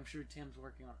 Because, like, I'm sure Tim's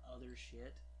working on other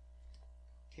shit.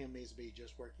 Tim needs to be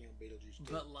just working on Beetlejuice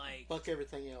 2. But, like... Fuck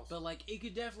everything else. But, like, it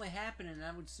could definitely happen, and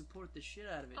I would support the shit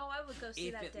out of it. Oh, I would go see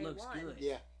that day one. If it looks good.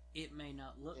 Yeah. It may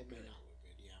not look good. It may not look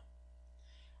good,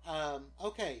 yeah.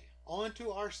 Okay, on to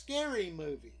our scary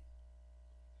movie.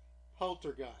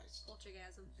 Poltergeist.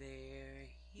 Poltergasm. They're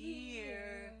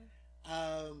here.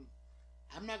 I'm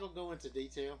not going to go into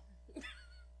detail,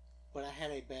 but I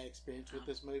had a bad experience with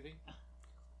this movie.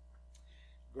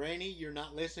 Granny, you're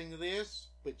not listening to this,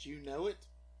 but you know it.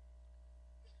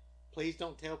 Please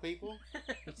don't tell people.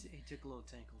 He took a little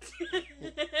tinkle.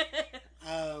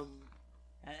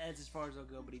 That's as far as I'll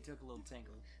go, but he took a little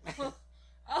tinkle.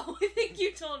 Oh, I think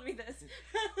you told me this.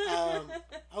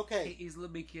 Okay. His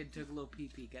little big kid took a little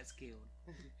pee-pee, got scared.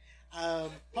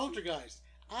 Poltergeist.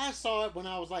 I saw it when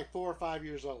I was like 4 or 5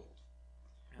 years old.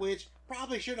 Which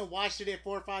probably shouldn't have watched it at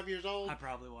 4 or 5 years old. I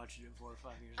probably watched it at 4 or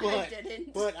 5 years old. I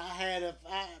didn't. But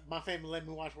my family let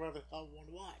me watch whatever they thought I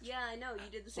wanted to watch. Yeah, I know.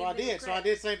 You did the same thing. So I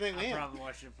did the same thing with him. I probably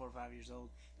watched it at 4 or 5 years old.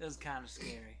 It was kind of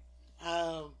scary.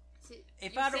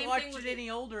 If I'd have watched it any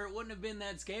older, it wouldn't have been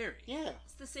that scary. Yeah.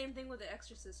 It's the same thing with The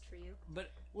Exorcist for you.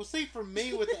 But well, see, for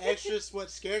me with The Exorcist, what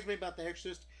scares me about The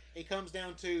Exorcist, it comes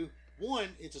down to, one,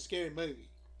 it's a scary movie.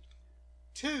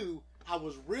 2, I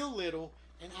was real little,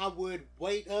 and I would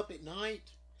wait up at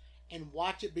night and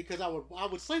watch it because I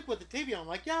would sleep with the TV on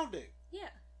like y'all do. Yeah.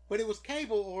 But it was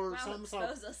cable or something.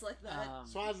 Expose us like that.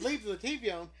 So I'd leave the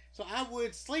TV on. So I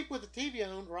would sleep with the TV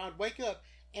on, or I'd wake up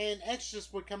and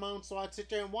Exorcist would come on. So I'd sit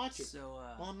there and watch it. So,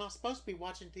 well, I'm not supposed to be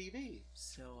watching TV.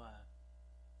 So,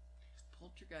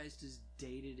 Poltergeist is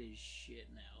dated as shit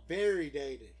now. Very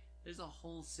dated. There's a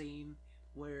whole scene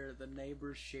where the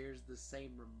neighbor shares the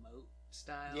same remote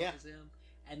style as him,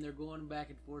 and they're going back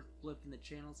and forth flipping the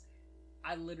channels.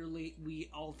 We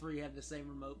all three have the same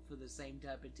remote for the same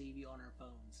type of TV on our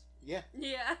phones. Yeah.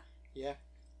 Yeah. Yeah.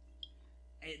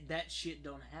 That shit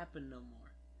don't happen no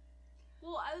more.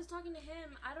 Well, I was talking to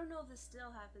him. I don't know if this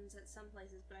still happens at some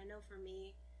places, but I know for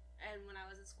me, and when I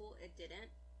was at school, it didn't.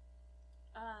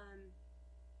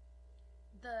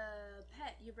 The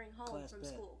pet you bring home Class from pet.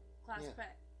 school, class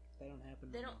pet. They don't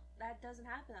happen. They don't. That doesn't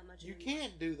happen that much. You anymore.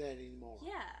 can't do that anymore.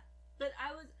 Yeah, but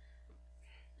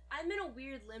I'm in a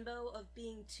weird limbo of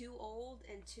being too old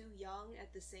and too young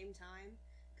at the same time.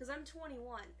 Because I'm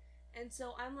 21, and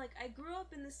so I'm like, I grew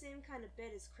up in the same kind of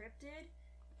bit as Crypt did,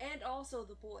 and also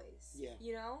the boys. Yeah.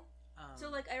 You know.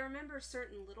 So like, I remember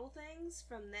certain little things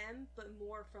from them, but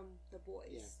more from the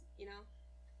boys. Yeah. You know.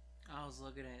 I was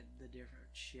looking at the different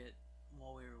shit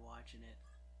while we were watching it,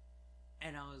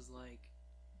 and I was like,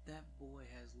 that boy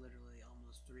has literally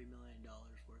almost $3 million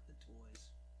worth of toys.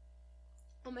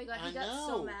 Oh my god, he I got know.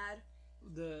 so mad.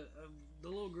 The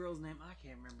little girl's name, I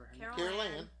can't remember her name. Carol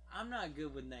Ann. I'm not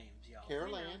good with names, y'all.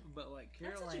 Carol Ann. But like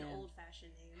That's Carol such an Ann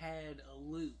old-fashioned name. had a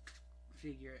Luke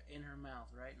figure in her mouth,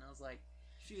 right? And I was like,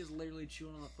 she is literally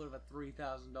chewing on the foot of a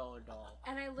 $3,000 doll.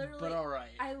 And I literally, But alright.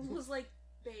 I was like,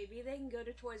 baby, they can go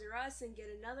to Toys R Us and get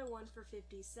another one for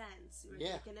 50 cents. We're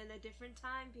thinking in a different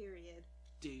time period.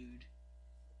 Dude.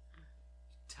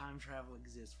 Time travel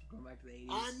exists. We're going back to the 80s.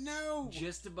 I know.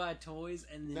 Just to buy toys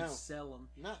and then sell them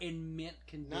in mint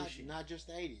condition. Not just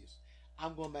the 80s.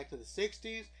 I'm going back to the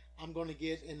 60s. I'm going to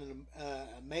get in an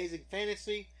Amazing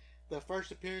Fantasy, the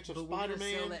first appearance of Spider-Man. We're going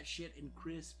to sell that shit in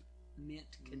crisp mint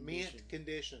condition. Mint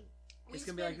condition. It's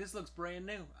going to be like, this looks brand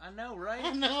new. I know, right?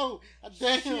 I know.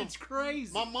 Damn. Shit's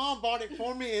crazy. My mom bought it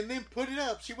for me and then put it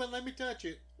up. She wouldn't let me touch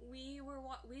it. We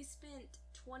spent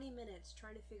 20 minutes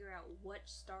trying to figure out which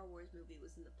Star Wars movie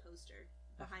was in the poster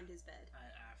behind his bed.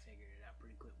 I figured it out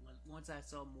pretty quick. Once I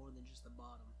saw more than just the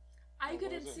bottom. I What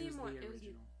couldn't was it? see It was more. the It was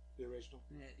original. The original.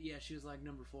 Yeah, she was like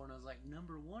number 4, and I was like,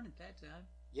 number 1 at that time.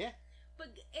 Yeah.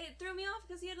 But it threw me off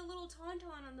because he had a little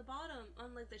tauntaun on the bottom,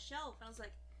 on like the shelf. I was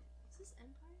like, is this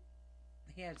Empire?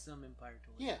 He had some Empire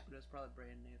toys. Yeah. But it was probably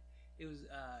brand new. It was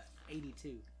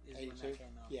 82 is 82? when that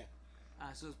came out. Yeah.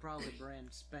 So it was probably brand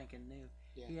spanking new.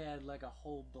 Yeah. He had like a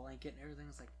whole blanket and everything. I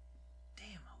was like,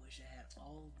 damn, I wish I had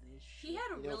all this shit. He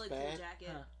had a You know really what's cool bad? jacket.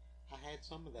 I had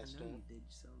some of I that know stuff. you did, you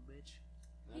son of a bitch.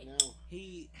 I know.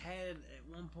 He had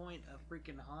at one point a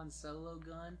freaking Han Solo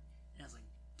gun, and I was like,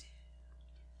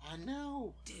 I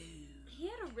know. dude. He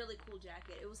had a really cool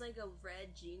jacket. It was like a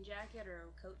red jean jacket or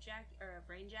a coat jacket or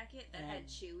a rain jacket that had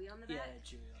Chewie on the back. Yeah,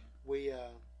 Chewie on it. We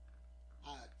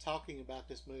talking about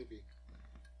this movie.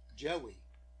 Joey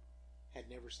had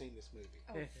never seen this movie.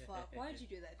 Oh fuck! Why'd you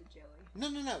do that to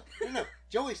Joey? No.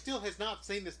 Joey still has not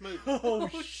seen this movie. Oh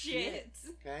shit.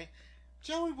 Okay.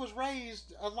 Joey was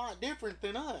raised a lot different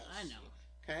than us. I know.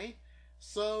 Okay.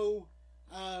 So,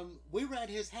 we were at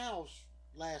his house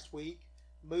last week,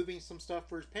 moving some stuff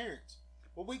for his parents.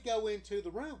 Well, we go into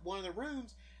the room, one of the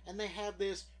rooms, and they have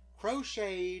this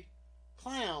crocheted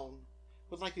clown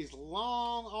with like these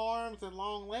long arms and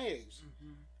long legs.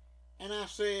 Mm-hmm. And I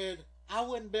said, I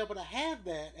wouldn't be able to have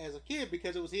that as a kid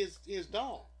because it was his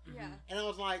doll. Yeah. And I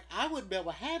was like, I wouldn't be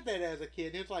able to have that as a kid.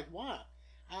 And he was like, why?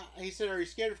 He said, are you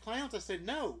scared of clowns? I said,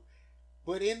 no.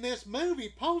 But in this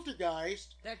movie,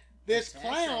 Poltergeist, this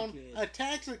clown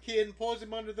attacks a kid and pulls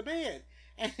him under the bed.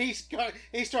 And he starts,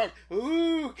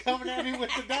 coming at me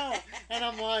with the doll. And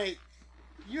I'm like,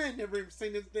 you ain't never even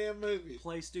seen this damn movie.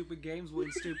 Play stupid games,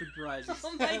 win stupid prizes.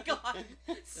 Oh my god.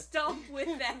 Stop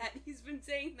with that. He's been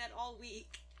saying that all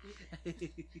week.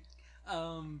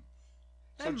 So,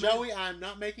 Joey, I'm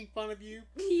not making fun of you.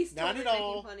 He's not totally at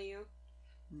all. making fun of you.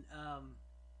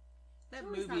 That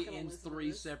Joey's not movie gonna ends listen to 3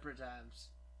 this. separate times.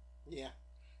 Yeah.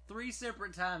 3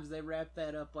 separate times they wrap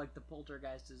that up like the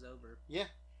poltergeist is over. Yeah.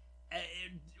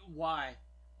 Why?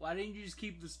 Why didn't you just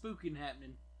keep the spooking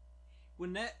happening?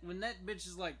 When that bitch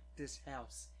is like, this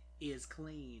house is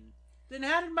clean. Then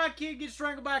how did my kid get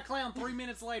strangled by a clown 3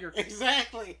 minutes later?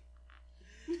 Exactly.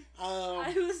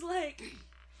 I was like,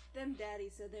 them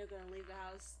daddies said they were going to leave the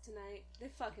house tonight. They're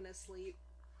fucking asleep.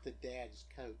 The dad's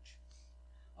coach.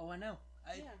 Oh, I know.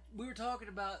 We were talking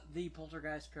about the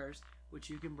poltergeist curse, which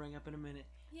you can bring up in a minute.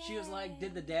 Yay. She was like,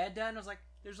 "Did the dad die?" And I was like,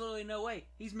 "There's literally no way.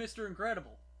 He's Mr.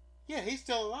 Incredible." Yeah, he's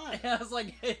still alive. And I was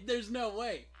like, hey, "There's no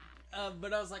way."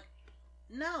 But I was like,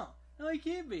 "No, he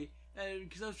can't be,"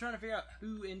 because I was trying to figure out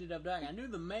who ended up dying. I knew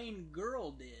the main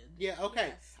girl did. Yeah. Okay.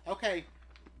 Yes. Okay.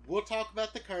 We'll talk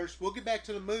about the curse. We'll get back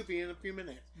to the movie in a few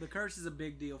minutes. The curse is a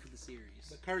big deal for the series.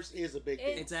 The curse is a big deal.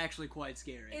 It's actually quite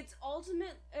scary. It's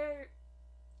ultimate.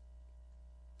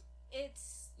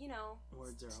 It's, you know.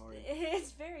 Words are hard.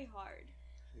 It's very hard.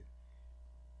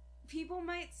 People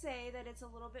might say that it's a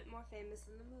little bit more famous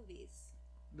than the movies.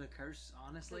 The curse,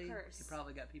 honestly, The curse. it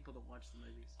probably got people to watch the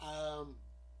movies.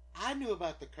 I knew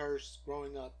about the curse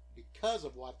growing up because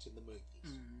of watching the movies.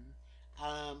 Mm-hmm.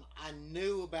 I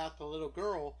knew about the little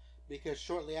girl because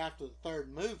shortly after the third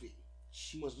movie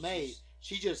was made,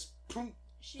 she just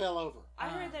fell over. I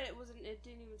heard that it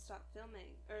didn't even stop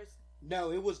filming.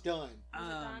 No, it was done. Was it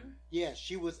done? Yeah,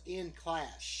 she was in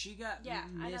class. She got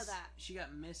I know that. She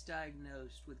got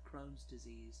misdiagnosed with Crohn's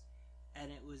disease,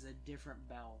 and it was a different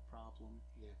bowel problem.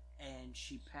 Yeah. And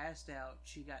she passed out.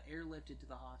 She got airlifted to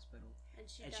the hospital, and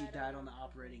she died on the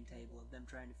operating table of them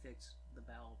trying to fix the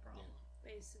bowel problem. Yeah.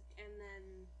 And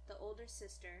then the older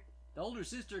sister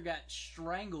got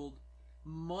strangled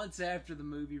months after the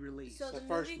movie released. So the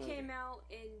movie came out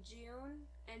in June,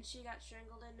 and she got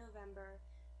strangled in November.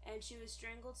 And she was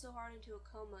strangled so hard into a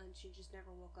coma, and she just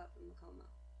never woke up from the coma.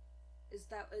 Is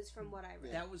from what I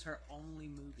read. That was her only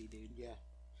movie, dude. Yeah,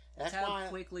 that's how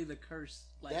quickly the curse.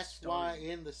 That's started. why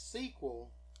in the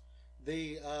sequel,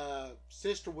 the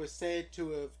sister was said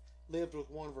to have lived with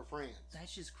one of her friends.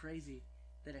 That's just crazy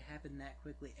that it happened that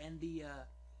quickly. And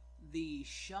the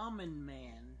shaman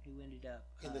man who ended up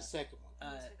in the second one,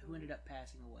 who ended up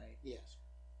passing away. Yes.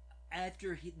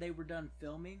 After they were done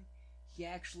filming, he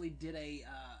actually did a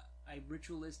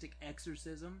ritualistic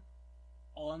exorcism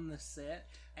on the set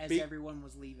as everyone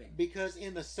was leaving. Because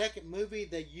in the second movie,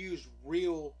 they used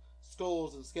real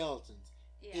skulls and skeletons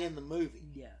in the movie.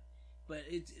 Yeah, but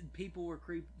people were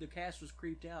the cast was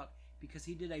creeped out because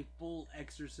he did a full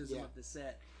exorcism of the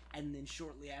set, and then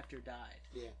shortly after died.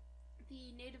 Yeah.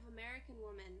 The Native American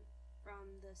woman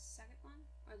from the second one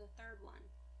or the third one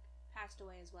passed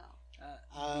away as well.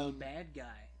 The bad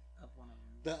guy of one of them.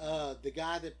 The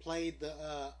guy that played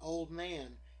the old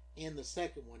man in the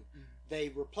second one, they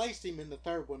replaced him in the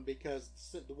third one because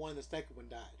the second one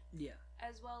died. Yeah.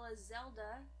 As well as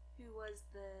Zelda, who was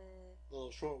the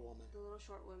little short woman. The little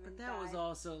short woman. But that was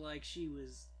also like she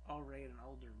was already an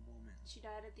older woman. She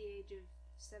died at the age of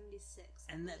 76.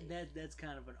 And that's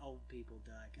kind of an old people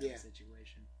die kind of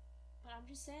situation. But I'm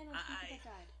just saying, people that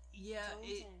died. Yeah,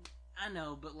 I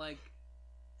know, but like.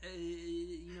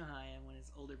 You know how I am when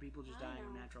it's older people just dying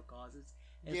of natural causes.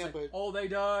 It's they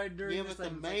died during this thing. Yeah,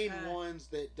 but the main ones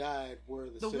that died were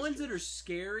the sisters. Ones that are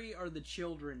scary are the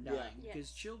children dying.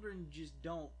 Because children just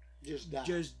don't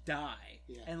die.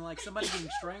 Yeah. And like somebody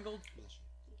getting strangled,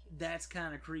 that's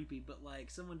kind of creepy. But like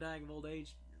someone dying of old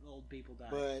age, old people die.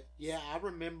 But yeah, I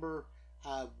remember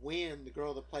when the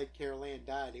girl that played Carol Ann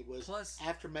died. It was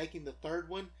after making the third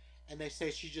one, and they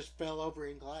say she just fell over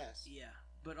in class. Yeah.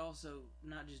 But also,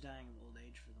 not just dying of old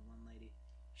age for the one lady.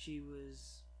 She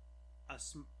was a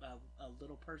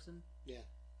little person. Yeah.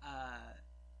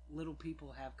 Little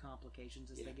people have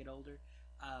complications as they get older.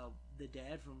 The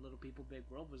dad from Little People Big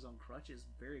World was on crutches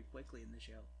very quickly in the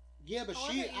show. Yeah, but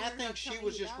I think she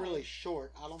was just really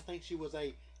short. I don't think she was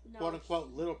a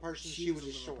quote-unquote little person. She was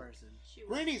just short. Person.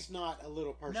 Granny's not a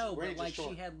little person. No, Granny's but like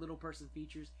she had little person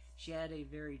features. She had a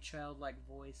very childlike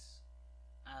voice,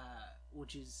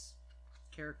 which is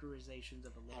characterizations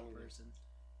of a little person.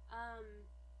 I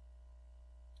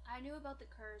knew about the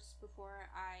curse before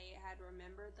I had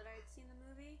remembered that I had seen the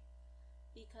movie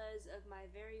because of my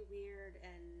very weird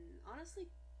and honestly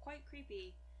quite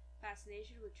creepy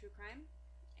fascination with true crime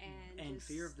and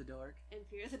fear of the dark and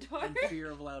fear of the dark and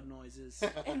fear of loud noises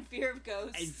and fear of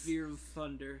ghosts and fear of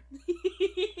thunder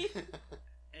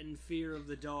and fear of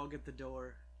the dog at the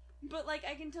door. But like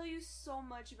I can tell you so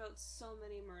much about so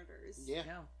many murders.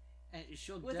 Yeah. And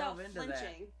she'll without delve into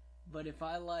flinching. that. But if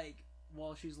I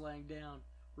while she's laying down,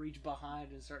 reach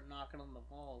behind and start knocking on the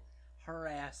wall, her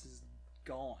ass is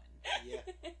gone. Yeah.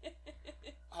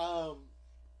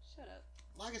 Shut up.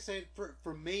 Like I said,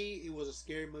 for me, it was a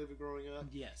scary movie growing up.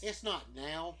 Yes. It's not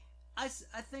now. I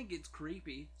think it's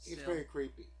creepy. Still. It's very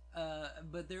creepy.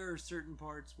 But there are certain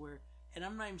parts where, and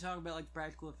I'm not even talking about like the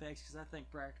practical effects because I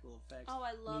think practical effects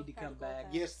need to come back.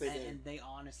 Yes, they do. And they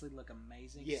honestly look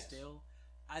amazing still.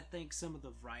 I think some of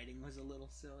the writing was a little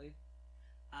silly.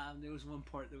 There was one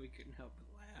part that we couldn't help but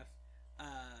laugh.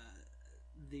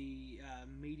 The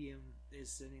medium is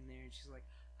sitting there, and she's like,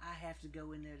 I have to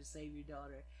go in there to save your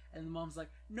daughter. And the mom's like,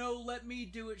 no, let me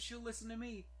do it. She'll listen to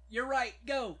me. You're right,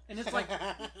 go. And it's like,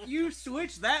 you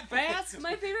switched that fast?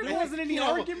 My favorite There wasn't any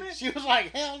argument? She was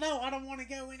like, hell no, I don't want to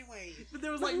go anyway. But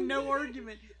there was like no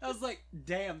argument. I was like,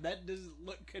 damn, that doesn't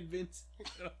look convincing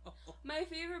at all. My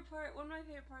favorite part, one of my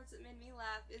favorite parts that made me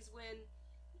laugh is when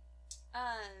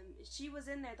she was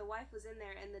in there, the wife was in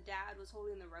there, and the dad was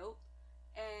holding the rope.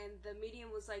 And the medium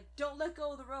was like, don't let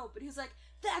go of the rope. And he was like,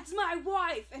 that's my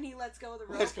wife! And he lets go of the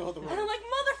rope. Let's go of the rope. And I'm like,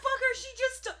 motherfucker,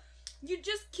 you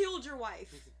just killed your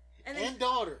wife. And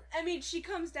daughter. I mean, she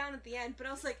comes down at the end, but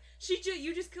I was like,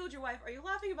 you just killed your wife. Are you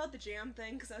laughing about the jam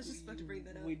thing? Because I was just about to bring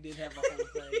that up. We did have a whole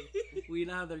thing. We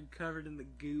know they're covered in the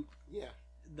goop. Yeah.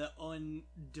 The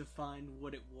undefined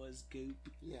what it was goop.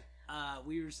 Yeah.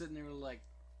 We were sitting there like,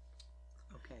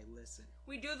 okay, listen.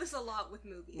 We do this a lot with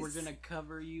movies. We're gonna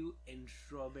cover you in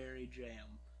strawberry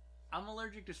jam. I'm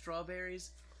allergic to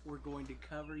strawberries. We're going to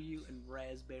cover you in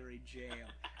raspberry jam.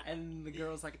 And the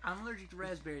girl's like, I'm allergic to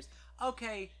raspberries.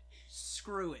 Okay,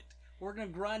 screw it. We're gonna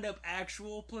grind up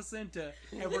actual placenta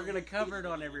and we're gonna cover it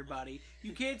on everybody.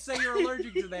 You can't say you're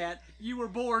allergic to that. You were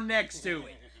born next to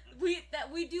it.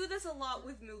 We do this a lot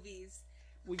with movies.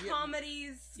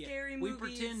 Comedies, scary movies. We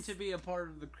pretend to be a part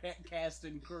of the cast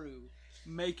and crew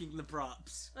making the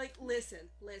props. Like, listen.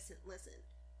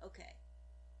 Okay.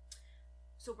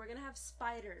 So we're gonna have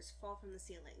spiders fall from the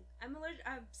ceiling. I'm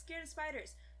scared of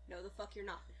spiders. No, the fuck you're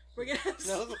not. We're gonna have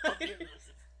spiders.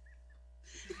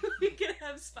 We're gonna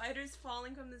have spiders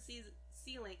falling from the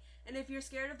ceiling. And if you're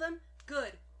scared of them,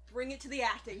 good. Bring it to the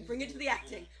acting.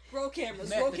 Roll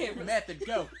cameras. Method.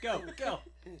 Go.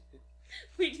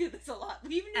 We do this a lot.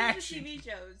 We even do it in TV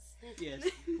shows. Yes.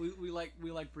 We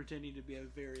like pretending to be a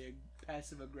very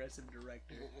passive aggressive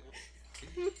director.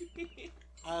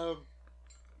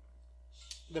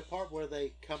 The part where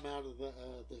they come out of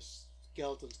the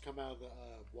skeletons come out of the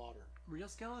water. Real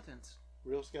skeletons.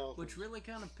 Which really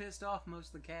kind of pissed off most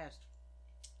of the cast.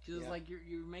 Just like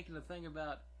you're making a thing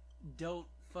about don't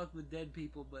fuck with dead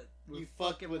people, but you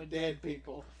fucking with dead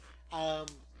people.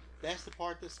 That's the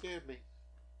part that scared me.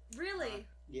 Really?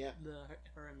 Yeah.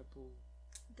 Her in the pool.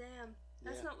 Damn.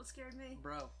 That's not what scared me.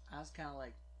 Bro, I was kind of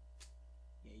like,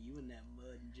 yeah, you in that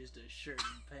mud and just a shirt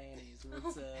and panties.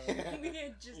 What's up?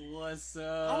 What's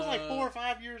up? I was like 4 or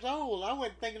 5 years old. I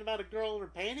wasn't thinking about a girl in her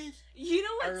panties. You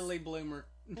know what? Early bloomer.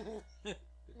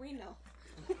 We know.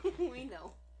 We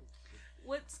know.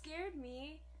 What scared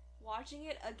me watching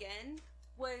it again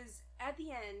was at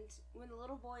the end when the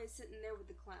little boy is sitting there with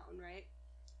the clown, right?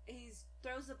 He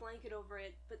throws the blanket over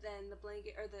it, but then the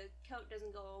blanket or the coat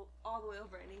doesn't go all the way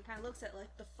over it, and he kind of looks at it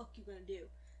like, the fuck you gonna do?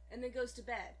 And then goes to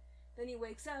bed. Then he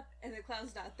wakes up, and the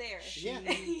clown's not there. Yeah.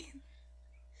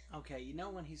 Okay, you know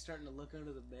when he's starting to look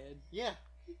under the bed? Yeah.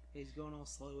 He's going all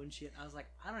slow and shit. I was like,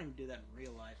 I don't even do that in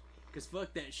real life. Because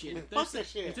fuck that shit.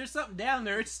 If there's something down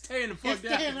there, it's staying the fuck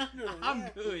down.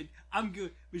 Under, I'm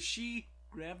good. But she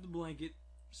grabbed the blanket,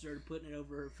 started putting it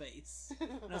over her face.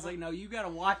 And I was like, no, you gotta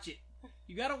watch it.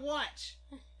 You gotta watch.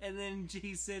 And then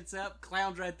he sits up,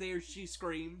 clown's right there, she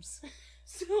screams.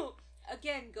 So,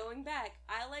 again, going back,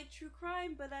 I like true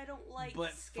crime, but I don't like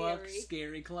scary. Fuck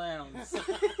scary clowns.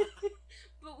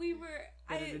 But we were...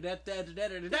 I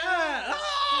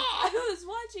was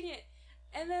watching it.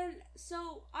 And then,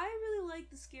 so, I really like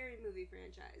the Scary Movie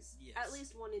franchise. Yes. At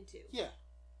least 1 and 2. Yeah.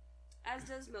 As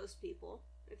does most people,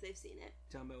 if they've seen it.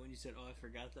 Talking about when you said, oh, I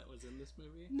forgot that was in this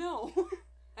movie? No.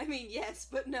 I mean, yes,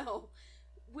 but no.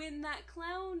 When that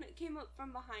clown came up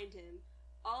from behind him,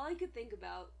 all I could think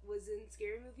about was in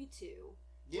Scary Movie 2.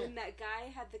 Yeah. When that guy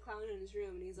had the clown in his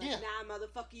room and he's like, nah,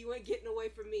 motherfucker, you ain't getting away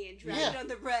from me, and dragged it on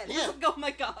the bread. Yeah. I was like, oh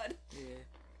my god. Yeah.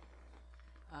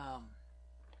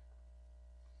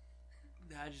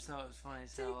 I just thought it was funny.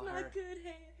 Take my good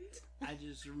hand. I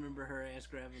just remember her ass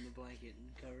grabbing the blanket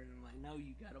and covering him like, no,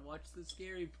 you gotta watch the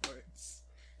scary parts.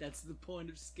 That's the point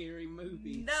of scary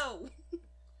movies. No.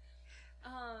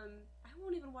 I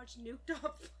won't even watch Nuke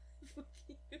Top 5 with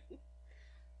you.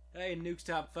 Hey, Nuke's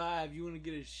Top 5, you want to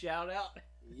get a shout out?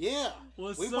 Yeah.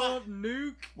 What's up,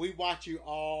 Nuke? We watch you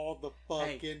all the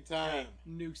fucking time. Hey,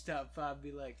 Nuke's Top 5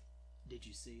 be like, did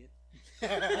you see it?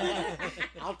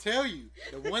 I'll tell you,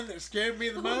 the one that scared me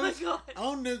the most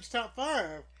on Nuke's Top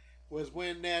 5 was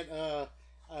when that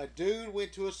dude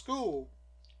went to a school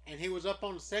and he was up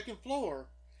on the 2nd floor.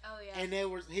 Oh yeah. And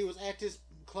he was at this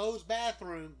closed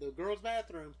bathroom, the girls'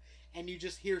 bathroom, and you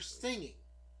just hear singing.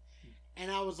 And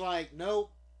I was like,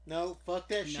 nope, fuck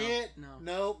that shit.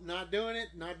 Nope, not doing it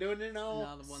at all.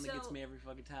 No, the one that gets me every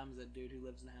fucking time is that dude who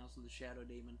lives in the house with the shadow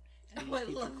demon. And I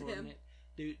love him.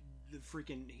 Dude, the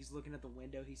freaking, he's looking at the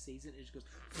window, he sees it, it just goes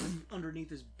underneath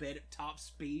his bed at top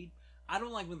speed. I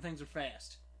don't like when things are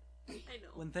fast. I know.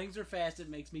 When things are fast, it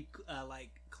makes me,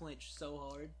 clench so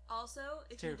hard. Also,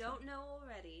 if Terrifying. you don't know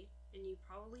already, and you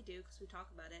probably do because we talk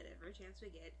about it every chance we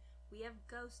get, we have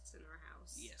ghosts in our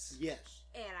house. Yes. Yes.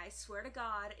 And I swear to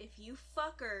God, if you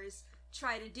fuckers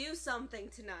try to do something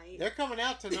tonight... They're coming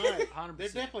out tonight. 100%. They're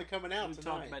definitely coming out We've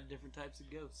tonight. talked about different types of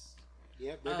ghosts.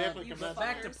 Yep, they're definitely coming out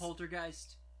Back tonight. to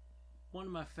Poltergeist. One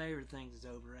of my favorite things is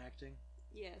overacting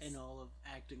Yes. in all of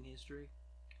acting history.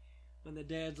 When the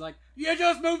dad's like, "You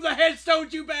just moved the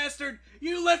headstones, you bastard!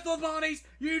 You lift the bodies!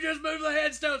 You just moved the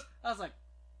headstones!" I was like,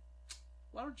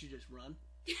 why don't you just run?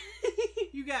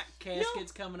 You got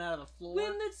caskets coming out of the floor.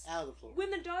 Out of the floor.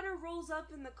 When the daughter rolls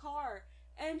up in the car,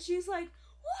 and she's like,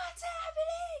 "What's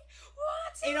happening?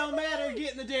 What's It don't happening?" matter.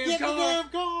 Get in the damn Get in car. the damn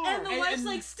car. And the wife's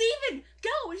like, "Steven,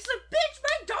 go!" And she's like, "Bitch,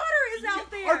 my daughter is out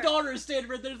there!" Our daughter is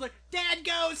standing right there. It's like, "Dad,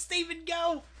 go! Stephen,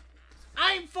 go!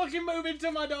 I ain't fucking moving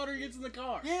till my daughter gets in the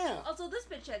car." Yeah. Also, this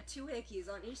bitch had 2 hickeys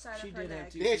on each side She of her did have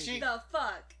neck. two Did she? The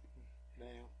fuck? Now.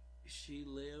 She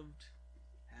lived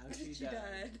how she, She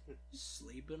died.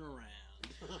 Sleeping around.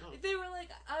 They were like,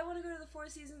 "I want to go to the Four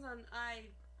Seasons on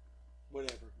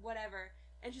whatever."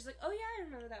 And she's like, "Oh yeah, I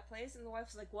remember that place." And the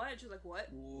wife's like, "What?" And she's like, "What?"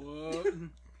 What?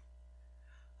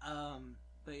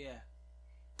 But yeah.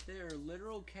 There are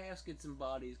literal caskets and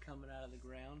bodies coming out of the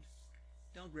ground.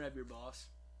 Don't grab your boss.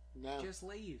 No. Just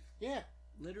leave. Yeah.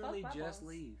 Literally Fuck my just boss.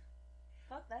 leave.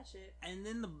 Fuck that shit. And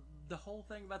then the whole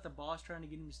thing about the boss trying to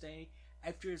get him to stay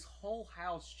after his whole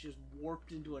house just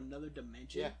warped into another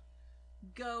dimension. Yeah.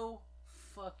 Go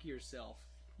fuck yourself.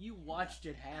 You watched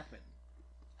it happen.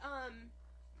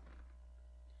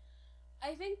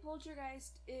 I think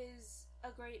Poltergeist is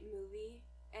a great movie,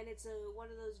 and it's one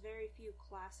of those very few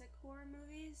classic horror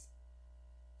movies.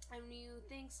 And when you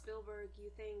think Spielberg, you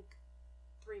think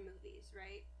 3 movies,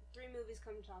 right? 3 movies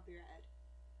come to the top of your head.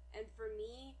 And for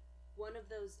me, one of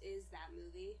those is that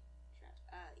movie.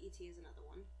 E.T. is another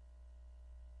one.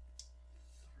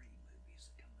 3 movies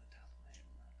that come to the top of my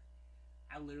head.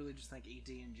 I literally just think E.T.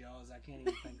 and Jaws. I can't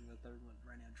even think of the third one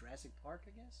right now. Jurassic Park,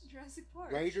 I guess? Jurassic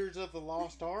Park. Raiders of the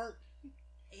Lost Ark.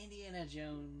 Indiana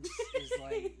Jones is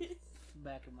like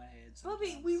back of my head. Bobby,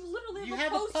 sometimes. we literally You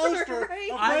have have a a poster, poster right?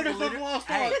 of I Raiders of the literally- Lost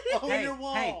hey, Ark on hey, your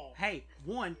wall. Hey,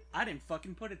 one, I didn't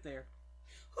fucking put it there.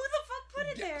 Who the fuck put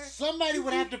it there? Somebody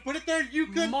would have to put it there. You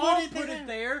couldn't Mom put it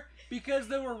there. because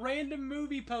there were random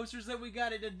movie posters that we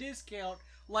got at a discount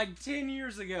like 10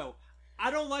 years ago. I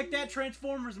don't like that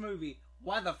Transformers movie.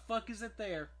 Why the fuck is it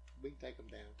there? We can take them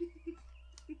down.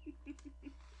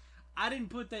 I didn't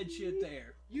put that shit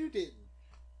there. You didn't.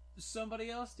 Somebody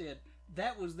else did.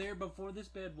 That was there before this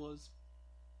bed was.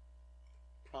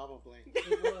 Probably.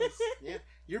 It was. Yeah.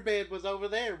 Your bed was over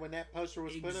there when that poster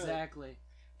was put up. Exactly.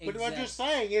 But I'm just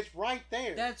saying, it's right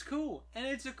there. That's cool. And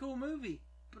it's a cool movie.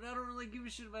 But I don't really give a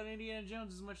shit about Indiana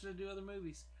Jones as much as I do other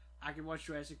movies. I could watch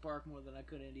Jurassic Park more than I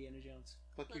could Indiana Jones.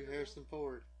 Fuck you, Harrison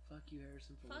Ford. Fuck you,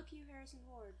 Harrison Ford. Fuck you, Harrison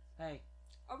Ford. Hey.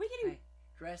 Are we getting... Hey.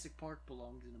 Jurassic Park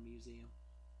belongs in a museum.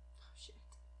 Oh, shit.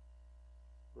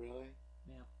 Really?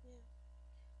 Yeah.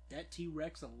 That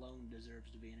T-Rex alone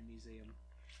deserves to be in a museum.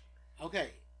 Okay,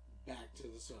 back to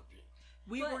the subject.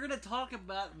 We're going to talk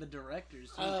about the directors,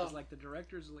 too, because, the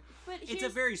directors... But it's a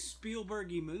very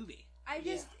Spielberg-y movie.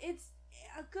 It's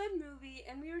a good movie,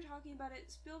 and we were talking about it.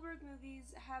 Spielberg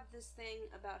movies have this thing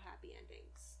about happy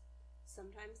endings.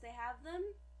 Sometimes they have them,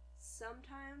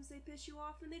 sometimes they piss you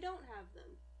off and they don't have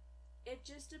them. It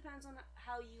just depends on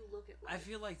how you look at life. I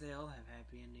feel like they all have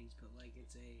happy endings, but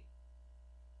it's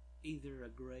either a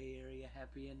gray area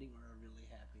happy ending or a really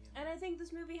happy ending. And I think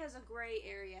this movie has a gray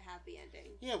area happy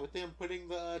ending. Yeah, with them putting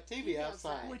the TV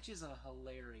outside. Which is a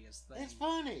hilarious thing. It's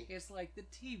funny. It's like the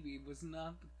TV was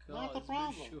not the cause, Not the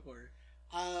problem. for sure.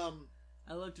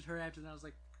 I looked at her after and I was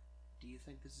like, do you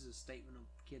think this is a statement of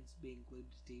kids being glued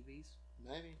to TVs?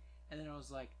 Maybe. And then I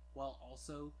was like, well,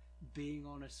 also being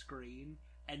on a screen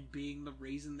and being the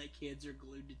reason that kids are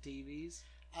glued to TVs.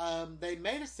 They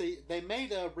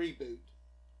made a reboot,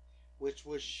 which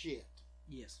was shit.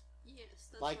 Yes. Yes.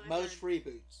 That's Like what most I heard.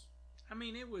 reboots. I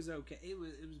mean, it was okay. It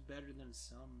was better than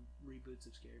some reboots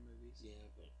of scary movies. Yeah,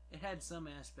 but It had some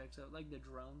aspects of it. Like the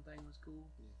drone thing was cool.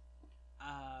 Yeah.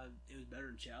 It was better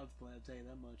than Child's Play, I'll tell you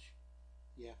that much.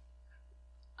 yeah.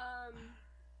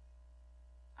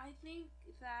 I think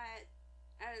that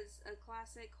as a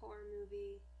classic horror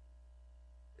movie,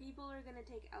 people are going to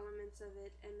take elements of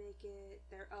it and make it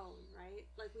their own, right?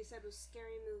 Like we said with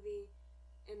Scary Movie,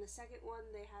 in the second one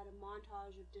they had a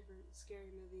montage of different scary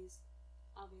movies,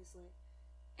 obviously.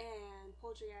 And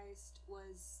Poltergeist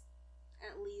was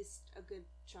at least a good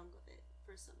chunk of it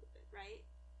for some of it, right?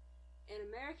 In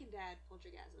American Dad,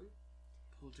 Poltergasm.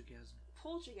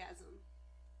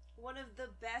 One of the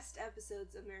best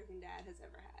episodes American Dad has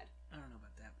ever had. I don't know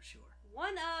about that for sure.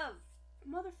 One of.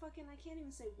 Motherfucking, I can't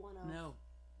even say one of.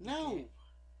 No.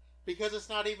 Because it's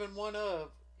not even one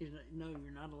of. You're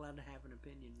not allowed to have an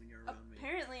opinion when you're around me.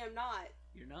 Apparently I'm not.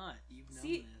 You're not. You've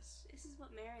known this. This is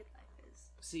what married life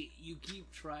is. See, you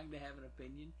keep trying to have an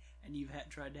opinion, and you've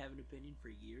tried to have an opinion for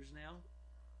years now,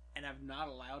 and I've not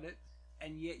allowed it,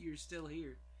 and yet you're still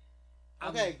here.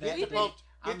 Okay, get to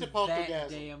Poltergasm. That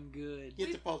damn good.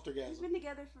 Get to Poltergasm. We've been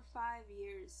together for 5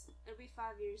 years. It'll be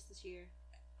 5 years this year.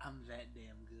 I'm that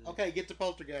damn good. Okay, get to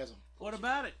Poltergasm. What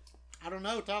about it? I don't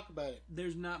know. Talk about it.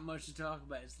 There's not much to talk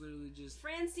about. It's literally just...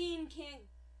 Francine can't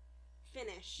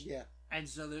finish. Yeah. And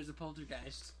so there's a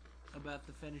poltergeist about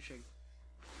the finishing.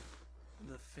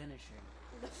 The finishing.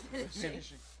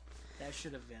 That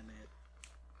should have been it.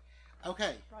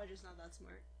 Okay. Roger's not that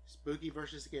smart. Spooky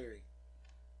versus scary.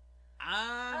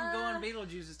 I'm going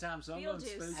Beetlejuice this time, so I'm going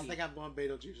spooky. I think I'm going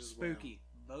Beetlejuice as well. Spooky.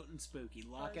 Voting spooky.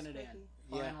 Locking it in.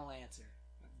 Final answer.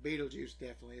 Beetlejuice,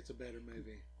 definitely. It's a better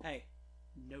movie. Hey,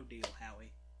 no deal,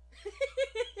 Howie.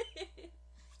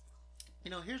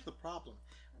 Here's the problem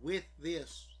with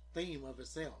this theme of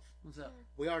itself. What's up?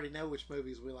 We already know which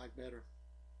movies we like better.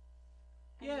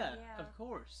 Yeah, of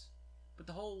course. But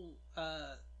the whole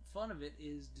fun of it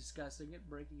is discussing it,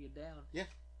 breaking it down. Yeah.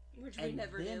 Which we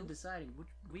never do. And then deciding, which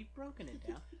we've broken it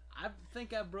down. I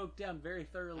think I broke down very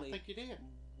thoroughly. I think you did.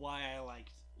 Why I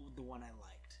liked the one I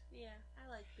liked. Yeah, I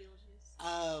like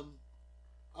Beetlejuice.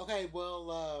 Okay,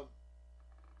 well,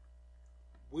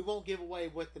 we won't give away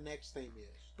what the next theme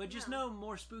is. But just know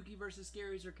more spooky versus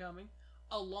scaries are coming,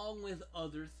 along with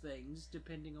other things,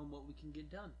 depending on what we can get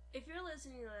done. If you're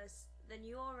listening to this, then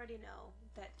you already know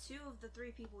that 2 of the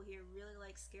 3 people here really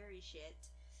like scary shit,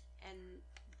 and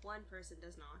 1 person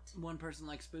does not. 1 person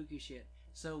likes spooky shit.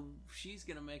 So she's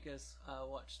going to make us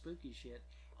watch spooky shit.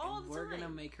 All and the we're time. going to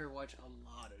make her watch a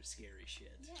lot of scary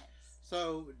shit. Yes.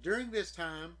 So during this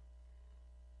time,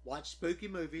 watch spooky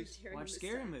movies. Watch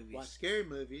scary movies. Watch scary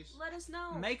movies. Let us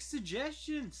know. Make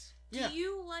suggestions. Do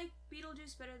you like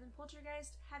Beetlejuice better than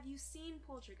Poltergeist? Have you seen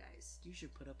Poltergeist? You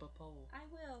should put up a poll. I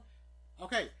will.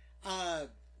 Okay.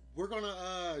 We're going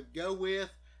to go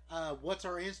with what's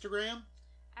our Instagram?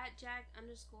 At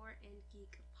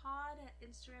Jack_and_Geek_pod at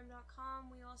Instagram.com.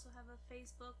 We also have a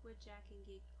Facebook with Jack and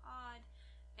Geek Pod,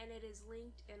 and it is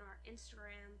linked in our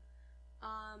Instagram.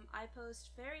 I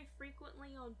post very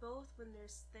frequently on both when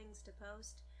there's things to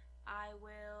post. I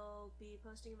will be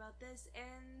posting about this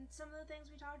and some of the things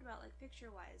we talked about, like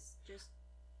picture-wise, just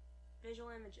visual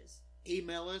images.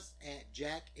 Email us at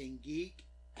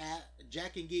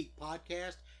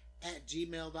jackandgeekpodcast at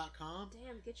gmail.com.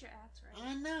 Damn, get your acts right.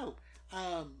 I know.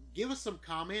 Give us some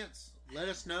comments. Let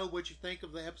us know what you think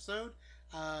of the episode,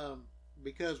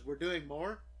 because we're doing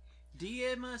more.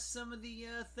 DM us some of the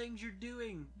things you're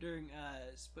doing during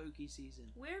spooky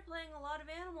season. We're playing a lot of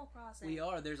Animal Crossing. We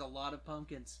are. There's a lot of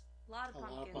pumpkins. A lot of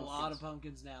pumpkins. A lot of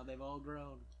pumpkins now. They've all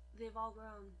grown.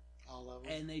 All of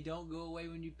them. And they don't go away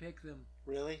when you pick them.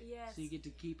 Really? Yes. So you get to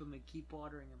keep them and keep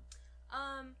watering them.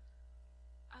 I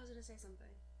was gonna say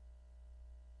something.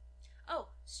 Oh,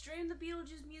 stream the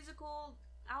Beetlejuice musical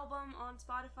album on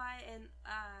Spotify and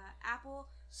Apple.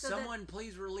 Someone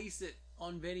please release it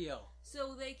on video.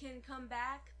 So they can come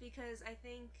back, because I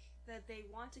think that they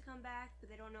want to come back, but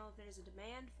they don't know if there's a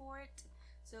demand for it.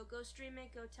 So go stream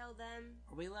it, go tell them.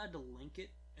 Are we allowed to link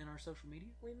it in our social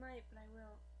media? We might, but I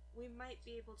will. We might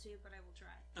be able to, but I will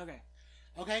try. Okay.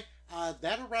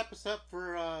 That'll wrap us up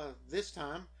for this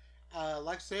time.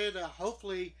 Like I said,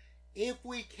 hopefully, if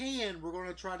we can, we're going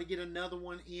to try to get another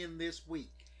one in this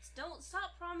week. Don't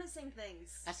stop promising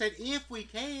things. I said if we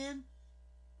can.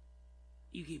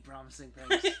 You keep promising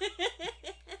things.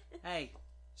 Hey,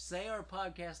 say our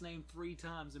podcast name 3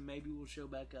 times and maybe we'll show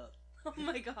back up. Oh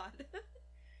my god.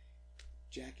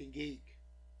 Jack and Geek.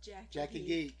 Jack and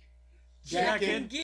Geek. Jack and Geek.